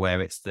that now, where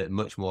it's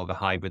much more of a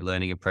hybrid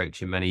learning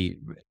approach in many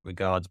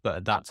regards. But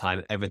at that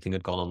time, everything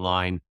had gone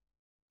online.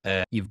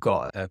 You've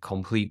got a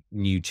complete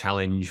new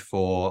challenge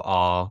for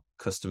our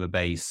customer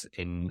base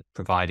in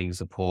providing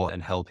support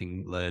and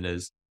helping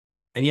learners.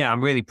 And yeah,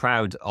 I'm really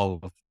proud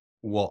of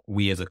what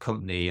we as a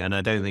company, and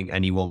I don't think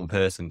any one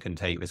person can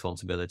take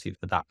responsibility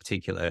for that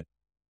particular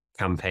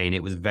campaign.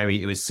 It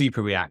was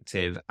super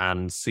reactive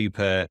and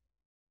super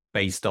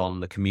based on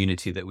the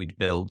community that we'd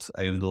built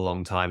over the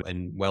long time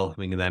and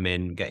welcoming them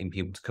in, getting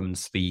people to come and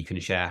speak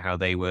and share how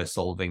they were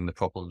solving the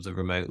problems of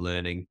remote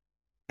learning.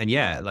 And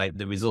yeah, like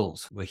the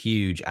results were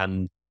huge,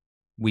 and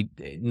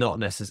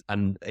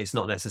and it's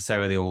not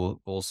necessarily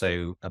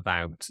also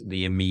about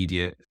the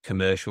immediate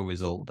commercial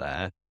result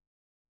there.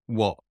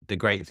 What the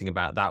great thing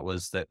about that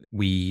was that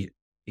we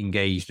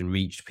engaged and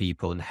reached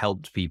people and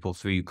helped people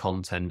through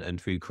content and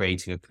through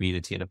creating a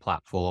community and a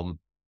platform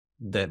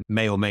that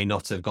may or may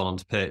not have gone on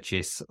to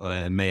purchase,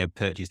 or may have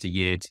purchased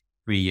 3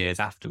 years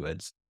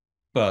afterwards.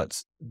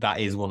 But that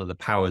is one of the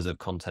powers of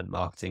content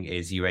marketing,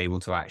 is you're able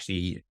to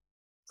actually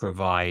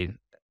provide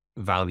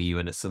value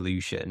and a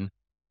solution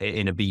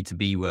in a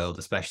B2B world,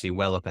 especially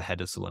well up ahead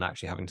of someone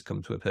actually having to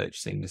come to a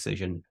purchasing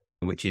decision,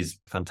 which is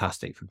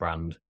fantastic for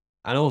brand.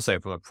 And also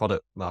from a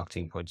product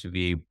marketing point of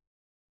view,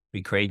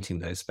 recreating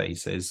those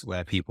spaces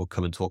where people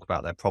come and talk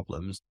about their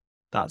problems.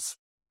 That's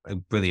a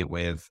brilliant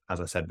way of, as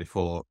I said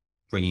before,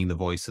 bringing the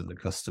voice of the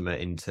customer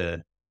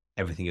into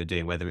everything you're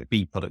doing, whether it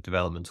be product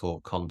development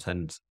or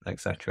content,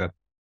 etc.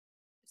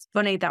 It's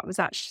funny, that was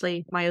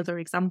actually my other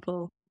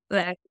example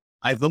there.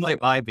 I thought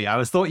it might be.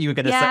 I thought you were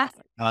going to Yeah.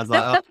 say, I was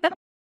like, oh.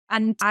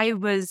 And I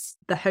was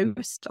the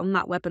host on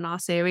that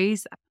webinar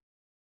series.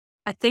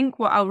 I think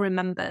what I'll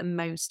remember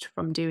most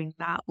from doing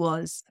that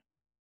was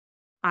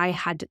I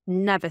had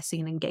never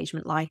seen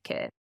engagement like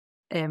it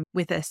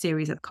with a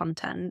series of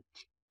content.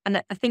 And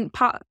I think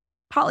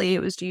partly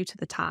it was due to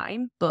the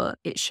time, but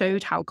it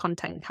showed how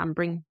content can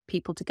bring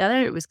people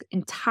together. It was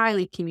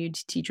entirely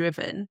community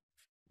driven,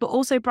 but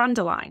also brand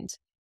aligned.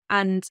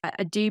 And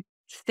I do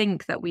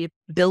think that we've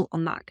built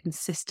on that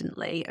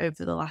consistently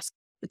over the last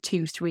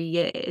 2-3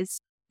 years,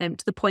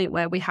 to the point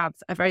where we have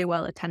a very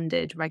well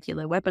attended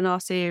regular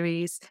webinar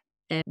series.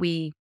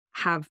 We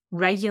have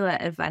regular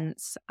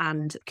events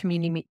and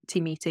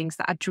community meetings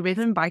that are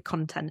driven by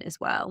content as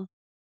well.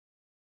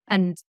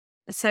 And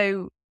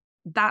so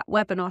that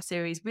webinar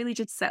series really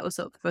did set us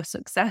up for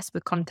success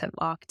with content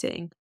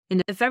marketing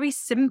in a very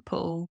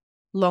simple,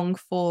 long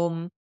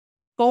form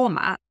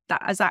format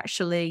that has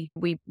actually,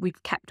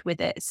 we've kept with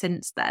it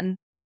since then.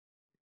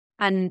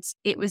 And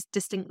it was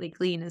distinctly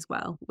clean as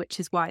well, which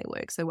is why it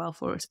works so well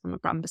for us from a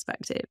brand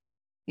perspective.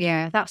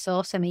 Yeah, that's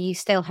awesome. Are you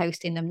still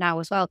hosting them now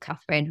as well,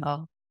 Katherine?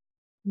 Or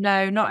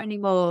no, not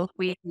anymore.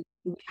 We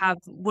have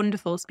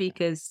wonderful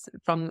speakers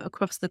from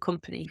across the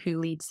company who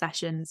lead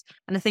sessions.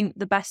 And I think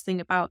the best thing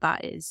about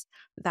that is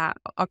that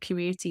our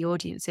community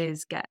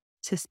audiences get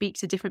to speak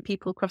to different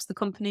people across the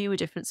company with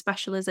different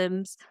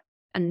specialisms.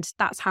 And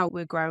that's how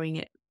we're growing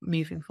it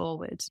moving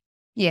forward.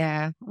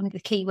 yeah, the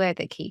key word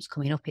that keeps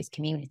coming up is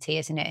community,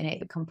 isn't it? And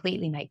it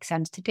completely makes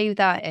sense to do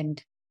that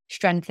and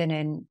strengthen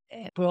and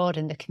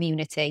broaden the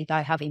community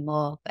by having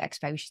more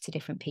exposure to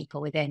different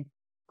people within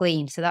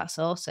Glean. So that's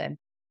awesome.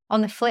 On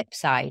the flip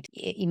side,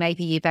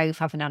 maybe you both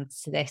have an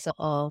answer to this,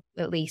 or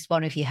at least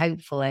one of you,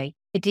 hopefully.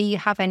 Do you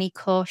have any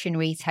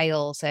cautionary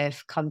tales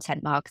of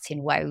content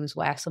marketing woes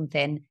where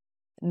something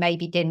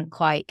maybe didn't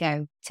quite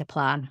go to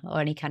plan, or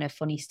any kind of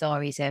funny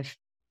stories of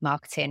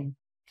marketing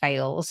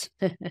fails?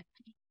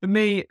 For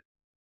me,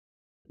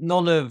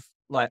 none of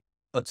like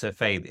utter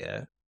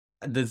failure.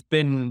 There's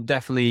been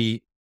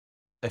definitely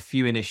a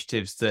few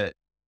initiatives that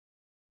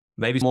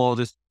maybe more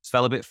just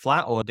fell a bit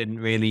flat or didn't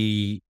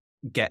really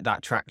get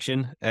that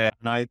traction. And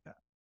I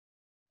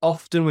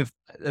often with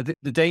the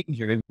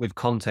danger with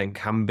content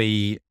can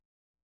be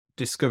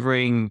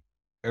discovering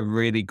a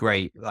really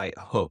great like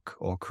hook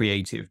or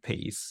creative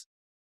piece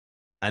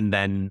and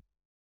then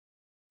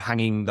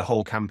hanging the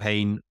whole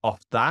campaign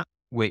off that.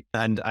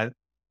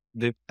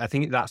 I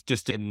think that's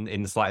just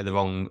in slightly the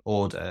wrong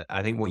order.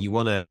 I think what you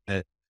want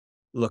to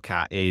look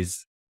at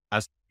is,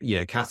 as you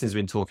know, Catherine's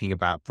been talking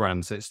about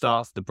brands. So it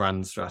starts the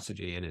brand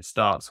strategy, and it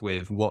starts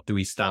with what do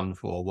we stand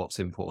for, what's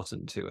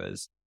important to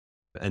us.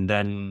 And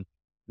then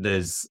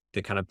there's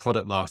the kind of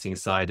product marketing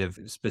side of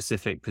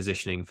specific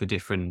positioning for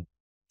different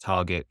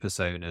target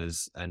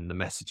personas and the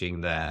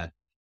messaging there.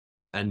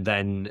 And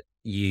then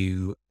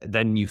you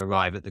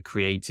arrive at the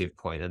creative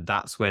point, and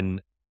that's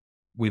when,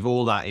 with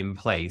all that in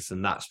place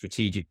and that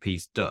strategic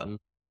piece done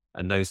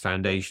and those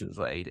foundations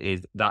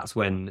laid, that's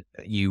when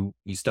you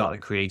start the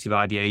creative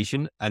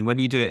ideation. And when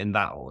you do it in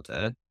that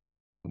order,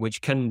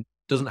 which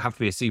doesn't have to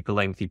be a super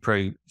lengthy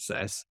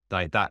process,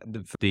 like that,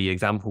 the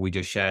example we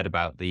just shared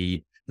about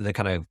the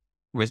kind of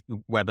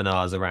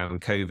webinars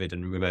around COVID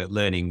and remote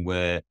learning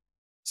were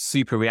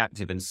super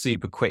reactive and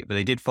super quick, but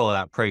they did follow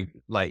that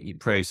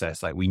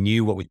process. Like we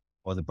knew what we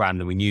was a brand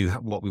and we knew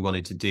what we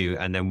wanted to do,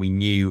 and then we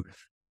knew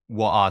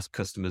what our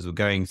customers were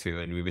going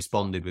through, and we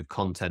responded with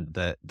content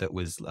that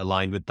was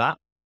aligned with that.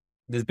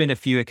 There's been a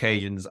few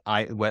occasions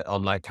where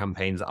online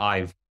campaigns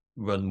I've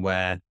run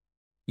where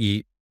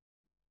I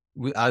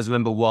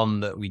remember one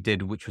that we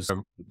did, which was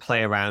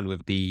play around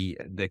with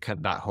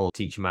that whole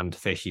teach a man to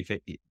fish,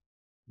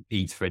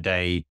 eat for a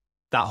day,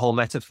 that whole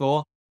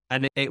metaphor.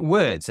 And it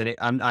works, and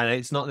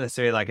it's not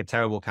necessarily like a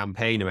terrible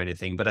campaign or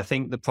anything, but I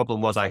think the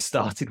problem was I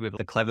started with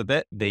the clever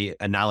bit, the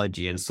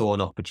analogy, and saw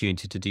an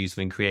opportunity to do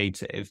something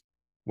creative.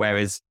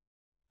 Whereas,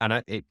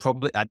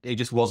 it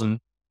just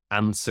wasn't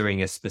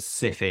answering a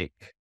specific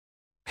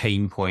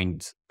pain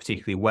point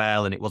particularly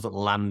well, and it wasn't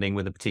landing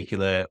with a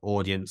particular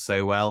audience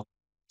so well.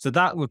 So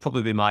that would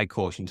probably be my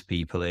caution to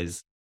people,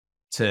 is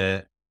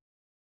to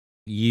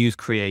use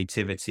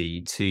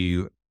creativity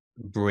to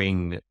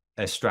bring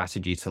a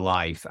strategy to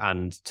life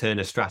and turn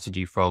a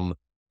strategy from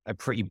a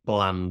pretty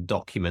bland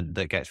document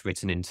that gets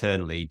written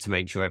internally to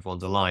make sure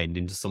everyone's aligned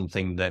into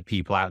something that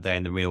people out there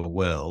in the real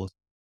world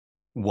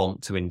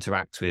want to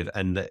interact with,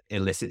 and that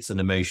elicits an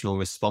emotional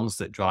response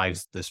that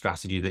drives the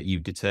strategy that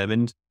you've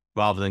determined,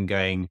 rather than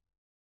going,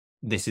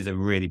 this is a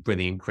really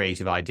brilliant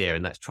creative idea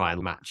and let's try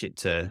and match it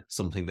to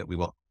something that we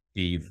want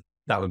to achieve.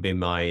 That would be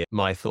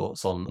my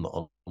thoughts on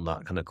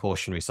that kind of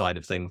cautionary side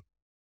of things.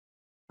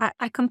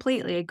 I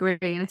completely agree.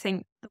 And I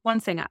think the one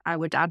thing I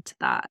would add to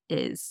that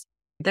is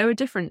there are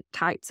different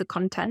types of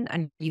content,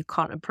 and you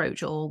can't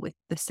approach all with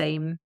the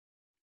same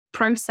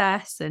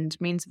process and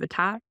means of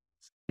attack.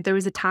 There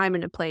is a time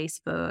and a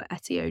place for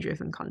SEO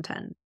driven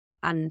content,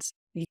 and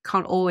you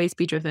can't always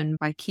be driven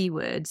by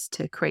keywords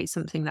to create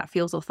something that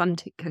feels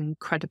authentic and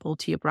credible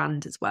to your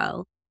brand as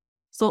well.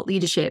 Thought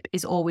leadership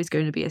is always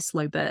going to be a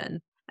slow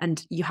burn,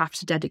 and you have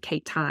to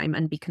dedicate time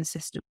and be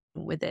consistent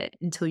with it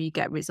until you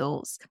get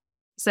results.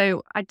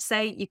 So I'd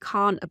say you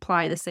can't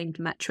apply the same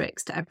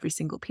metrics to every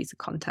single piece of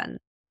content,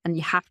 and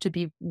you have to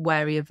be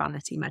wary of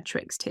vanity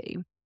metrics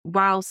too.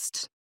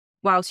 Whilst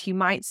you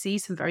might see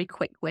some very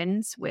quick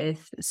wins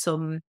with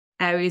some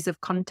areas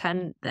of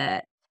content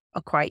that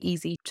are quite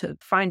easy to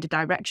find a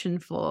direction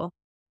for,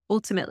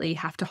 ultimately you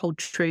have to hold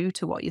true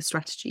to what your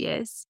strategy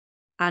is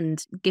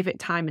and give it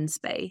time and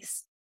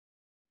space.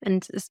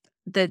 And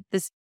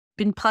there's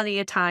been plenty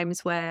of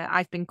times where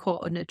I've been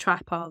caught in a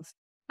trap of,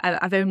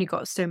 I've only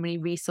got so many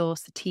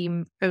resources, the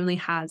team only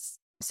has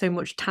so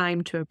much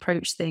time to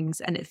approach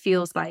things, and it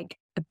feels like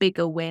a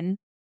bigger win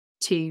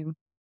to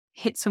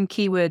hit some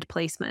keyword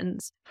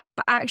placements.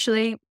 But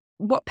actually,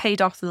 what paid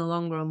off in the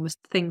long run was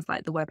things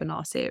like the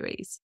webinar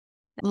series.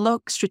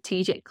 Look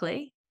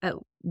strategically at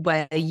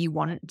where you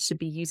want to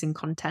be using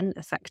content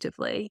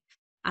effectively,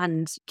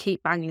 and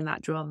keep banging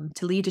that drum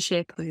to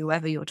leadership or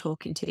whoever you're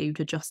talking to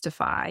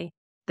justify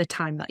the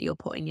time that you're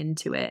putting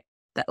into it.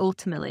 That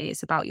ultimately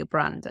it's about your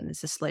brand and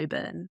it's a slow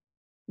burn.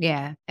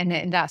 Yeah.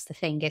 And that's the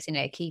thing, isn't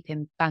it?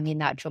 Keeping banging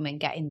that drum and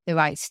getting the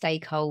right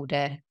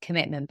stakeholder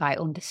commitment by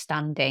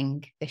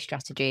understanding the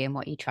strategy and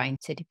what you're trying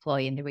to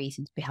deploy and the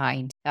reasons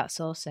behind. That's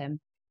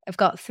awesome. I've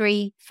got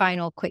 3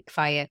 final quick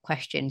fire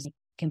questions. You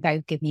can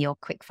both give me your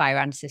quick fire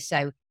answers.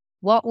 So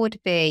what would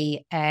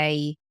be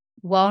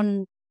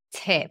one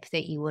tip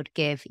that you would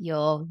give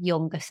your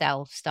younger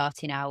self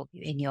starting out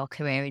in your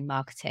career in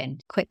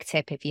marketing? Quick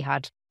tip if you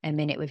had a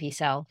minute with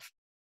yourself.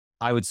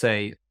 I would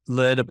say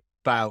learn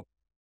about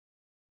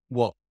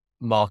what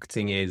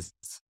marketing is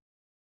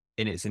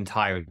in its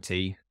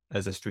entirety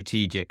as a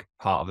strategic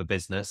part of a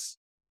business,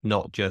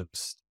 not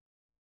just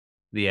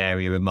the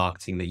area of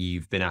marketing that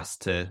you've been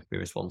asked to be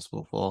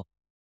responsible for.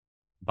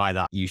 By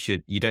that, you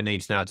don't need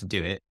to know how to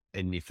do it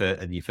in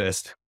your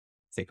first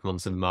 6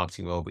 months of a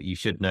marketing role, but you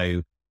should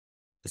know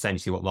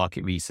essentially what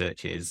market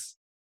research is,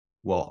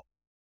 what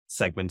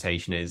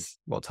segmentation is,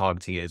 what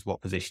targeting is,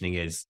 what positioning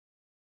is.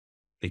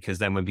 Because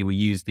then when people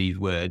use these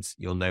words,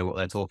 you'll know what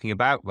they're talking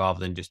about rather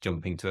than just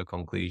jumping to a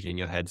conclusion in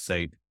your head.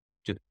 So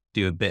just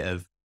do a bit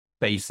of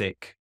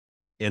basic,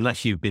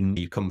 unless you've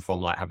come from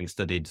like having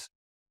studied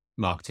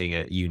marketing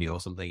at uni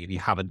or something. If you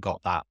haven't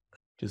got that,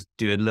 just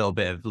do a little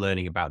bit of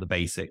learning about the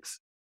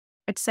basics.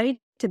 I'd say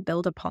to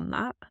build upon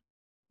that,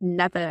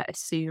 never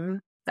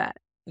assume that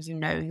you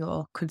know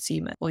your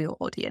consumer or your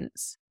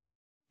audience.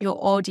 Your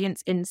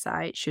audience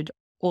insight should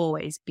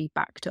always be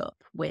backed up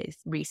with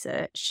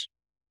research,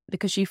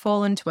 because you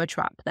fall into a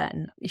trap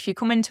then. If you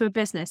come into a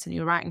business and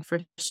you're writing for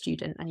a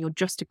student and you're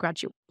just a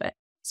graduate,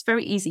 it's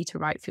very easy to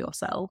write for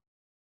yourself.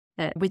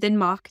 Within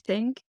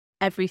marketing,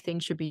 everything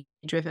should be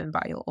driven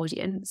by your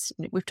audience.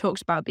 We've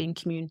talked about being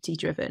community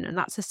driven, and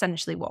that's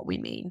essentially what we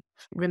mean.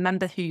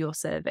 Remember who you're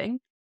serving,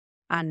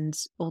 and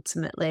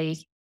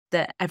ultimately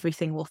that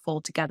everything will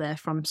fall together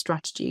from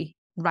strategy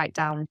right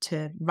down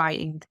to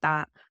writing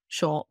that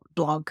short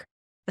blog,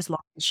 as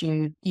long as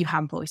you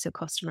have voice of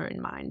customer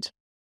in mind.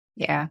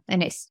 Yeah.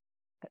 And it's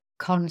a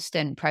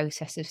constant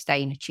process of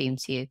staying attuned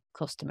to your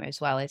customer as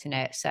well, isn't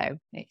it? So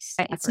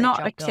it's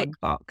not a tick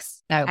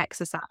box No.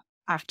 exercise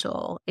at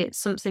all. It's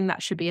something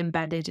that should be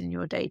embedded in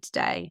your day to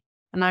day.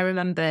 And I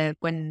remember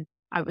when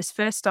I was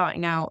first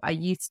starting out, I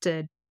used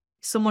to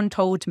someone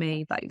told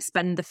me, like,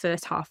 spend the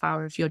first half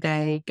hour of your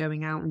day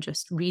going out and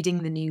just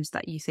reading the news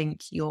that you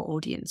think your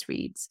audience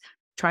reads.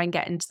 Try and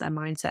get into their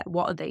mindset.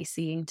 What are they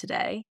seeing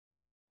today?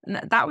 And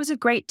that was a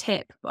great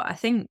tip. But I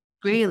think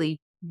really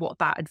what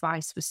that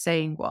advice was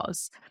saying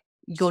was,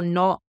 you're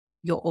not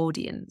your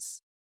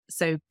audience.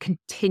 So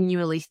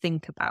continually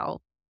think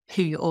about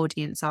who your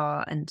audience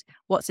are and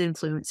what's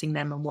influencing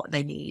them and what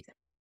they need.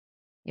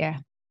 Yeah,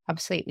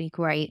 absolutely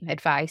great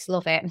advice.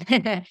 Love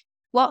it.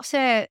 What's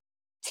a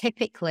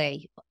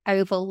typically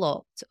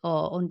overlooked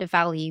or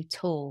undervalued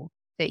tool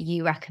that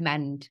you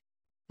recommend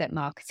that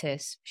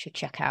marketers should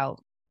check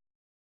out?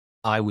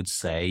 I would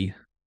say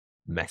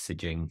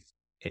messaging.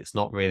 It's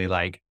not really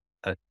like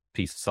a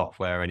piece of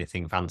software or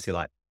anything fancy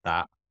like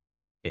that.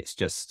 It's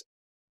just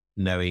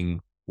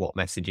knowing what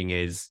messaging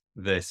is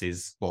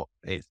versus what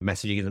it's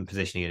messaging isn't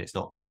positioning and it's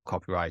not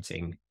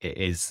copywriting. It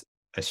is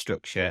a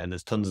structure and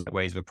there's tons of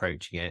ways of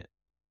approaching it.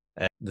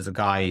 There's a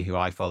guy who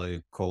I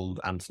follow called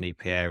Anthony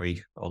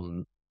Pieri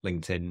on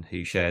LinkedIn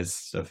who shares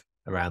stuff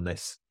around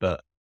this,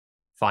 but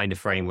find a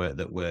framework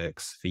that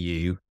works for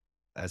you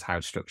as how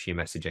to structure your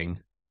messaging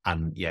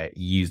and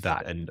use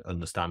that and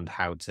understand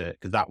how to,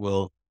 because that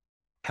will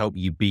help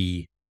you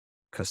be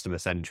customer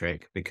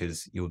centric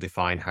because you'll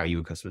define how you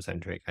are customer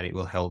centric and it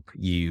will help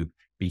you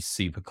be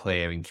super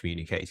clear in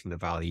communicating the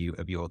value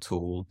of your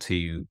tool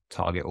to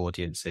target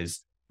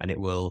audiences, and it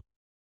will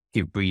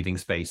give breathing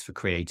space for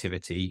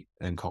creativity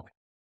and copy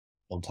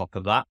on top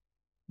of that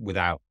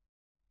without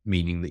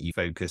meaning that you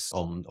focus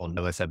on,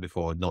 as I said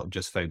before, not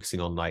just focusing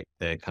on like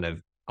the kind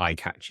of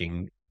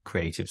eye-catching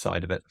creative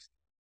side of it.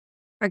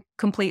 I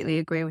completely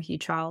agree with you,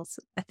 Charles.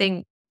 I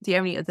think the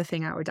only other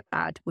thing I would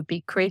add would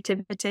be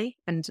creativity.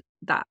 And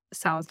that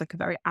sounds like a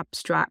very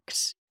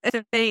abstract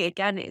thing.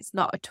 Again, it's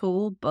not a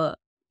tool, but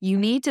you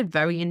need to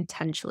very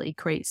intentionally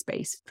create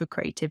space for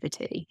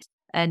creativity.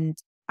 And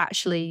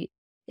actually,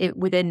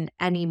 within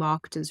any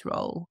marketer's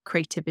role,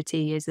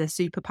 creativity is a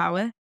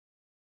superpower.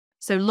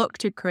 So look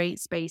to create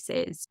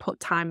spaces, put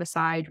time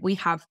aside. We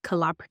have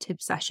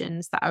collaborative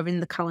sessions that are in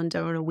the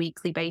calendar on a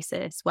weekly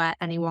basis where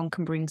anyone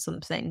can bring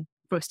something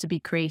for us to be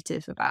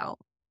creative about.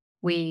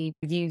 We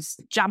use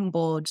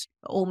Jamboard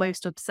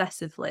almost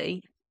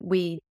obsessively.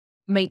 We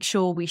make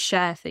sure we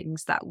share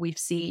things that we've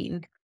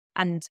seen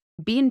and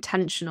be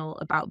intentional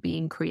about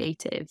being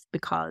creative,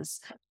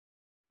 because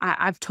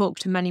I've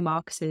talked to many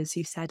marketers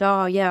who said,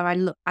 oh yeah,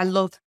 I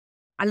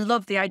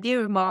love the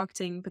idea of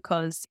marketing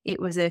because it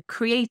was a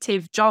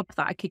creative job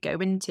that I could go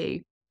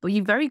into. But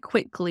you very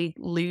quickly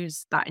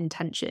lose that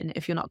intention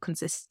if you're not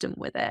consistent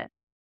with it.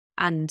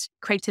 And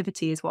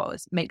creativity is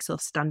what makes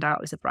us stand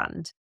out as a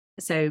brand.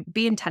 So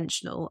be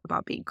intentional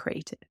about being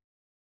creative.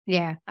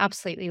 Yeah,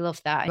 absolutely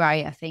love that.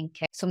 Right. I think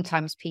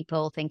sometimes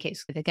people think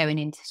it's they're going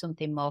into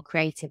something more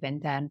creative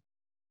and then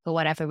for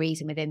whatever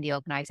reason within the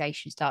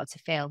organization start to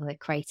feel the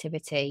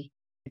creativity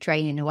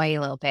draining away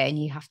a little bit, and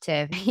you have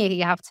to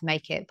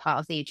make it part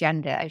of the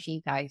agenda as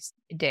you guys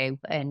do.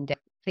 And I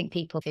think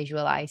people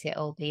visualize it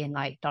all being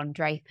like Don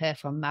Draper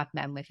from Mad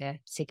Men with a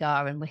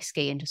cigar and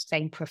whiskey and just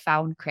saying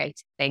profound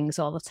creative things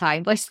all the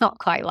time. But it's not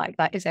quite like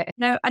that, is it?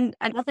 No, and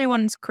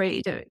everyone's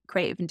creative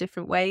in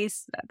different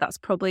ways. That's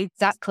probably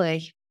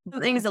Exactly.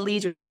 something as a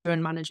leader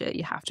and manager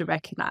you have to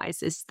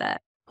recognize is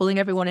that pulling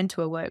everyone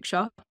into a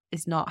workshop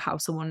is not how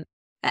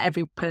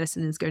every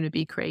person is going to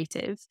be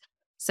creative.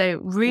 So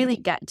really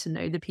get to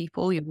know the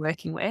people you're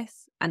working with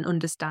and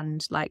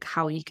understand like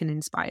how you can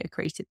inspire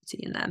creativity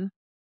in them.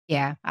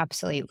 Yeah,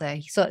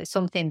 absolutely. So it's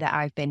something that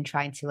I've been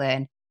trying to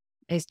learn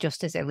is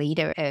just as a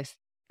leader of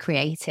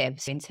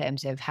creatives in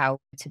terms of how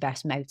to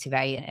best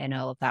motivate and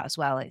all of that as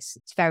well. It's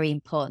very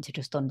important to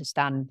just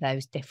understand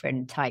those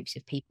different types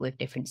of people with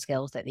different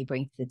skills that they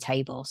bring to the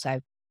table. So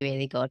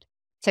really good.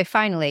 So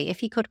finally,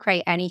 if you could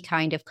create any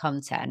kind of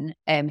content,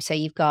 so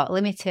you've got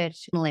unlimited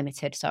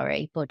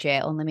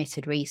budget,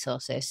 unlimited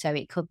resources. So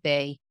it could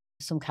be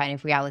some kind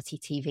of reality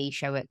TV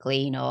show at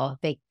Glean or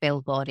big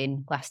billboard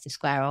in Leicester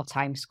Square or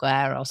Times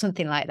Square or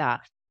something like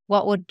that.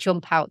 What would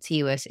jump out to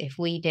you as if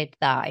we did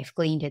that, if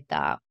Glean did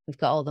that, we've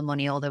got all the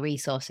money, all the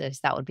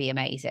resources, that would be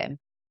amazing.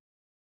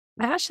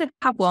 I actually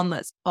have one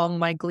that's on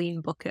my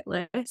Glean bucket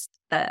list.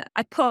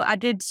 I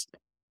did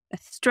a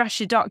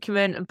stretchy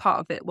document and part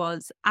of it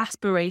was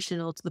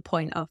aspirational to the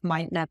point of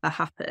might never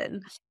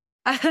happen.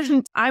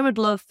 And I would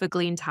love for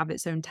Glean to have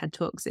its own TED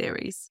Talk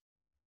series,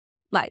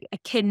 like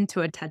akin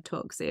to a TED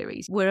Talk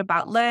series. We're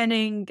about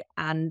learning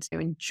and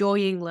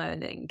enjoying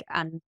learning.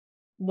 And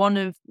one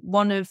of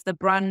the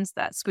brands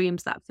that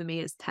screams that for me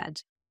is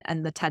TED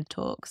and the TED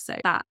Talk. So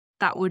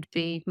that would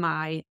be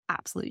my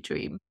absolute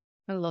dream.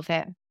 I love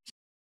it.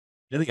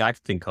 The thing I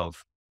think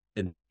of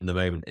in the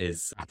moment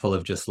is Apple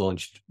have just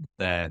launched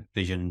their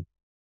Vision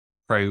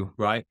Pro,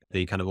 right?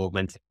 The kind of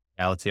augmented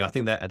reality. I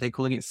think are they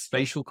calling it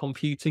spatial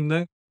computing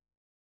though?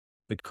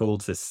 Be cool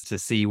to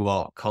see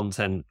what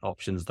content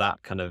options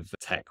that kind of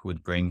tech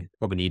would bring.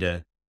 Probably need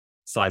a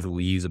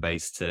sizable user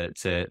base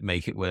to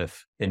make it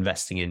worth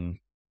investing in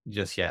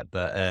just yet.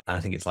 But I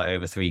think it's like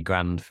over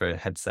 $3,000 for a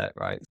headset,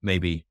 right?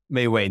 Maybe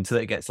wait until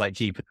it gets like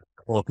cheaper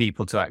for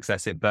people to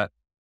access it. But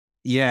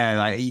yeah,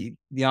 like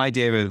the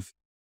idea of,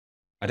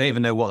 I don't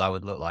even know what that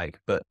would look like,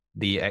 but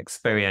the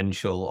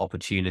experiential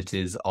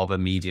opportunities of a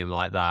medium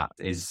like that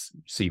is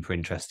super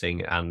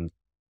interesting. And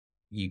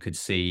you could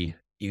see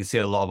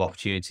a lot of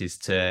opportunities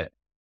to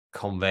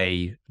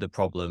convey the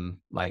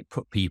problem, like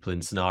put people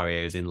in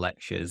scenarios, in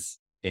lectures,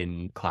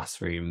 in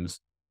classrooms,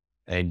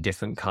 in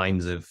different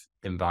kinds of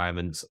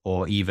environments,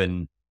 or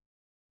even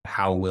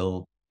how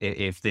will,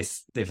 if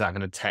that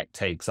kind of tech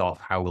takes off,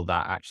 how will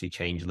that actually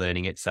change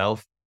learning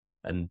itself?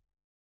 And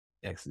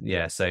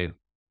yeah, so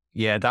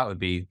yeah, that'd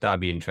be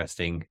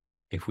interesting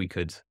if we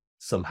could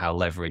somehow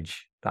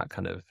leverage that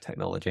kind of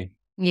technology.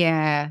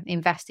 Yeah,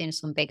 invest in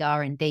some big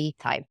R&D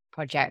type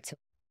project to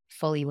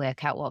fully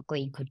work out what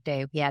Glean could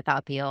do. Yeah, that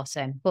would be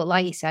awesome. But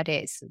like you said,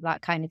 it's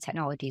that kind of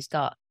technology's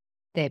got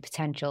the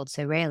potential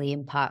to really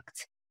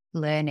impact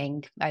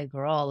learning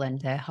overall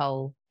and the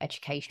whole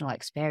educational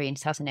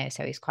experience, hasn't it?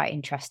 So it's quite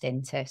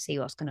interesting to see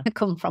what's going to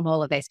come from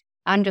all of this.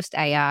 And just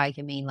AI,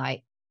 I mean,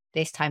 like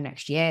this time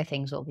next year,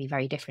 things will be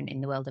very different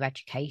in the world of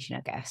education,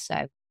 I guess.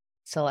 So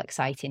it's all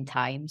exciting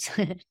times.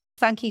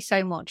 Thank you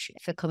so much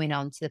for coming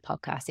on to the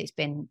podcast. It's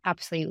been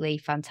absolutely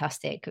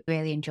fantastic.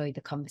 Really enjoyed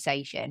the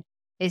conversation.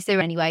 Is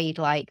there any way you'd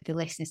like the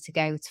listeners to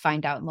go to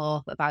find out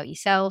more about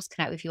yourselves,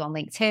 connect with you on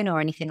LinkedIn or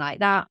anything like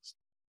that?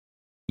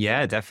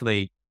 Yeah,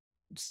 definitely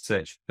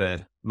search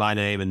for my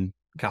name and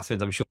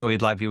Catherine's. I'm sure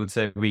we'd like people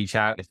to reach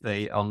out if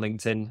they on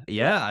LinkedIn.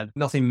 Yeah,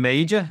 nothing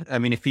major. I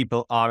mean, if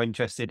people are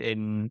interested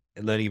in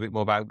learning a bit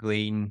more about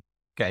Glean,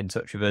 get in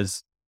touch with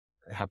us.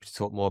 Happy to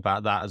talk more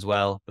about that as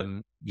well.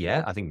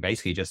 Yeah, I think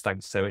basically just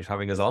thanks so much for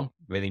having us on.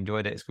 Really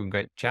enjoyed it. It's been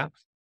great to chat.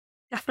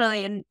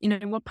 Definitely.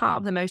 And one part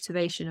of the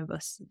motivation of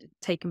us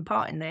taking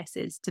part in this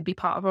is to be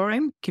part of our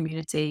own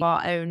community,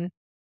 our own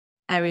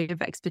area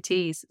of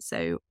expertise.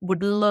 So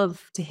would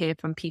love to hear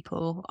from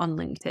people on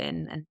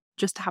LinkedIn and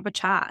just to have a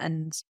chat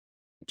and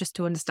just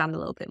to understand a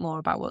little bit more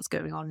about what's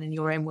going on in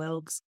your own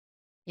worlds.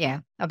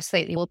 Yeah,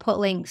 absolutely. We'll put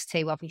links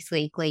to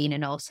obviously Glean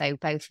and also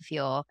both of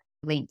your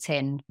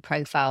LinkedIn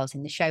profiles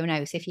in the show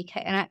notes. If you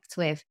connect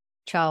with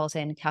Charles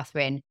and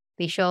Katherine,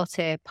 be sure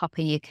to pop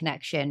in your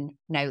connection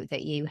note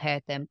that you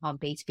heard them on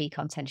B2B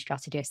Content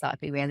Strategist. That'd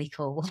be really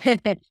cool.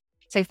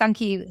 So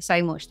thank you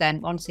so much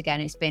then. Once again,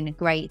 it's been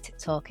great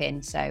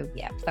talking. So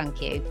yeah,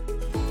 thank you.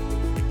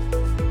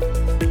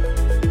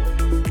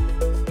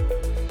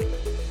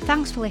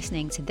 Thanks for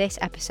listening to this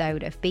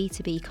episode of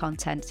B2B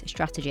Content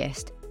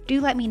Strategist. Do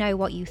let me know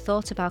what you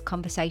thought of our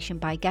conversation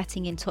by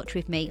getting in touch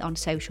with me on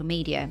social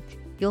media.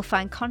 You'll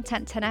find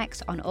Content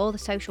 10x on all the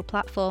social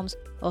platforms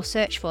or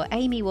search for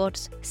Amy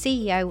Woods,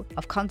 CEO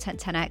of Content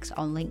 10x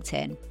on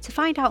LinkedIn. To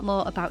find out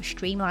more about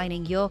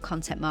streamlining your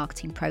content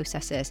marketing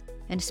processes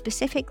and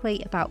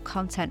specifically about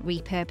content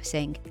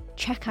repurposing,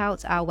 check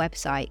out our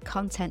website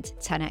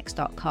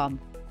content10x.com,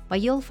 where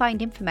you'll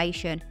find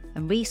information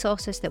and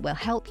resources that will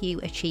help you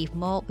achieve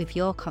more with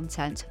your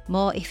content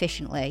more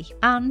efficiently.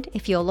 And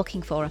if you're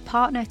looking for a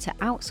partner to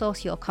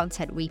outsource your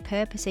content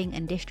repurposing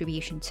and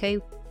distribution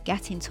to,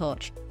 get in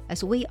touch,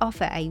 as we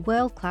offer a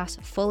world-class,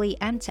 fully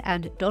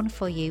end-to-end,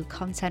 done-for-you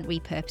content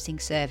repurposing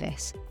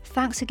service.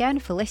 Thanks again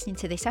for listening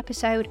to this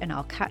episode, and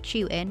I'll catch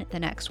you in the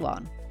next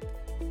one.